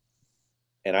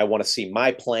 And I want to see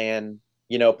my plan,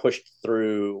 pushed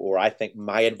through, or I think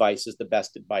my advice is the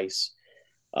best advice,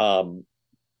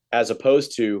 as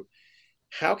opposed to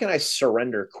how can I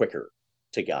surrender quicker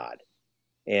to God?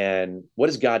 And what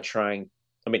is God trying?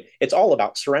 I mean, it's all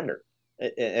about surrender.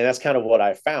 And that's kind of what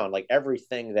I found. Like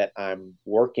everything that I'm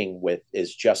working with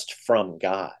is just from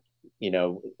God.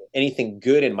 Anything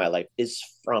good in my life is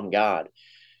from God.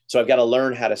 So I've got to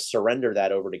learn how to surrender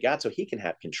that over to God so he can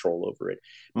have control over it.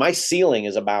 My ceiling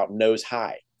is about nose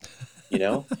high,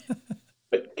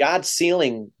 but God's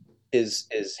ceiling is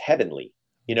heavenly,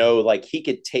 like he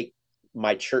could take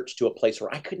my church to a place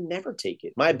where I could never take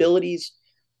it. My abilities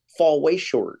fall way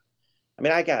short. I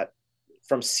mean, I got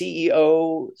from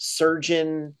CEO,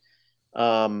 surgeon,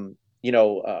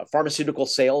 pharmaceutical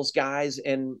sales guys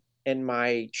in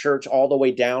my church, all the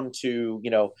way down to,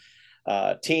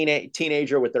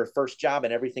 teenager with their first job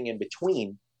and everything in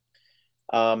between.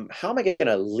 How am I going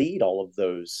to lead all of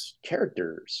those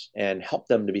characters and help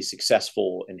them to be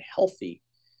successful and healthy?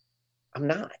 I'm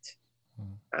not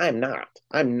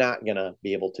going to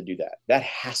be able to do that. That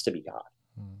has to be God.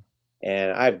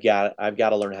 And I've got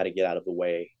to learn how to get out of the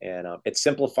way. And it's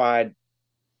simplified.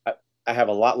 I have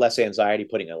a lot less anxiety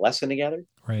putting a lesson together.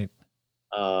 Right.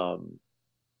 I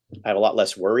have a lot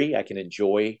less worry. I can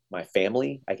enjoy my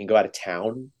family. I can go out of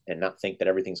town and not think that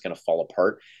everything's going to fall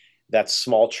apart. That's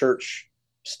small church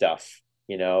stuff.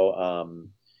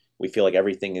 We feel like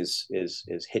everything is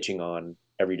hitching on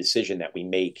every decision that we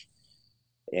make.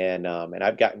 And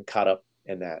I've gotten caught up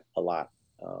in that a lot.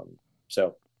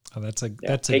 That's a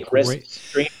take great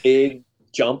risks, dream big,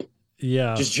 jump.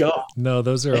 Yeah. Just jump. No,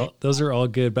 those are all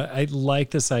good. But I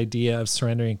like this idea of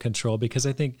surrendering control, because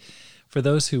I think for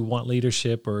those who want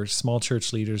leadership or small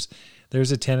church leaders,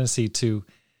 there's a tendency to,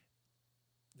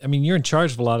 I mean, you're in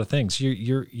charge of a lot of things.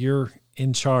 You're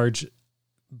in charge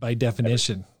by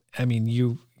definition. I mean,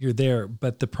 you're there,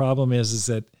 but the problem is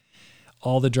that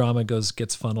all the drama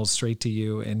gets funneled straight to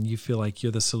you, and you feel like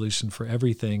you're the solution for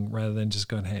everything, rather than just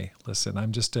going, hey, listen,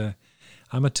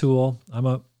 I'm a tool. I'm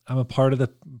a part of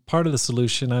the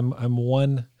solution. I'm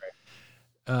one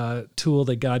tool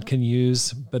that God can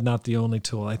use, but not the only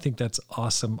tool. I think that's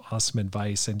awesome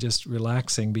advice, and just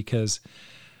relaxing, because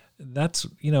that's,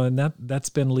 and that's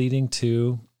been leading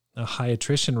to a high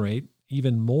attrition rate,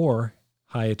 even more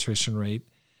high attrition rate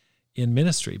in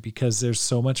ministry, because there's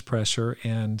so much pressure,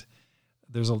 and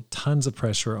there's tons of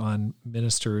pressure on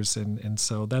ministers. And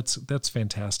so that's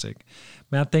fantastic.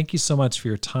 Matt, thank you so much for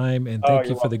your time, and thank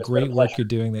you for the great work you're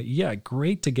doing.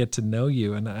 Great to get to know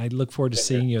you. And I look forward to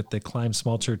seeing you at the Climb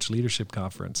Small Church Leadership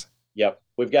Conference. Yep.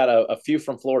 We've got a few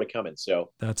from Florida coming.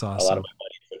 So that's awesome. A lot of my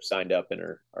buddies have signed up and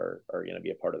are going to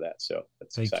be a part of that. So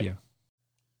that's exciting. Thank you.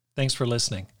 Thanks for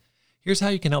listening. Here's how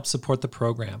you can help support the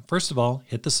program. First of all,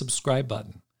 hit the subscribe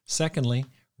button. Secondly,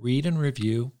 read and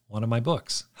review one of my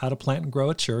books, How to Plant and Grow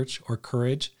a Church, or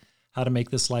Courage, How to Make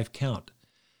This Life Count.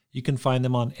 You can find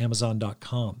them on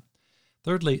Amazon.com.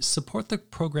 Thirdly, support the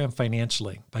program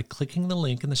financially by clicking the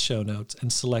link in the show notes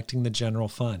and selecting the general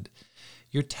fund.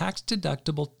 Your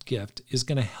tax-deductible gift is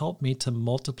going to help me to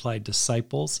multiply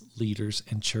disciples, leaders,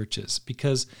 and churches,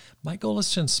 because my goal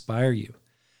is to inspire you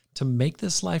to make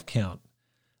this life count,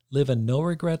 live a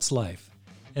no-regrets life,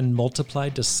 and multiply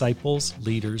disciples,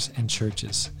 leaders, and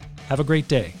churches. Have a great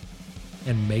day,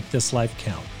 and make this life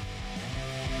count.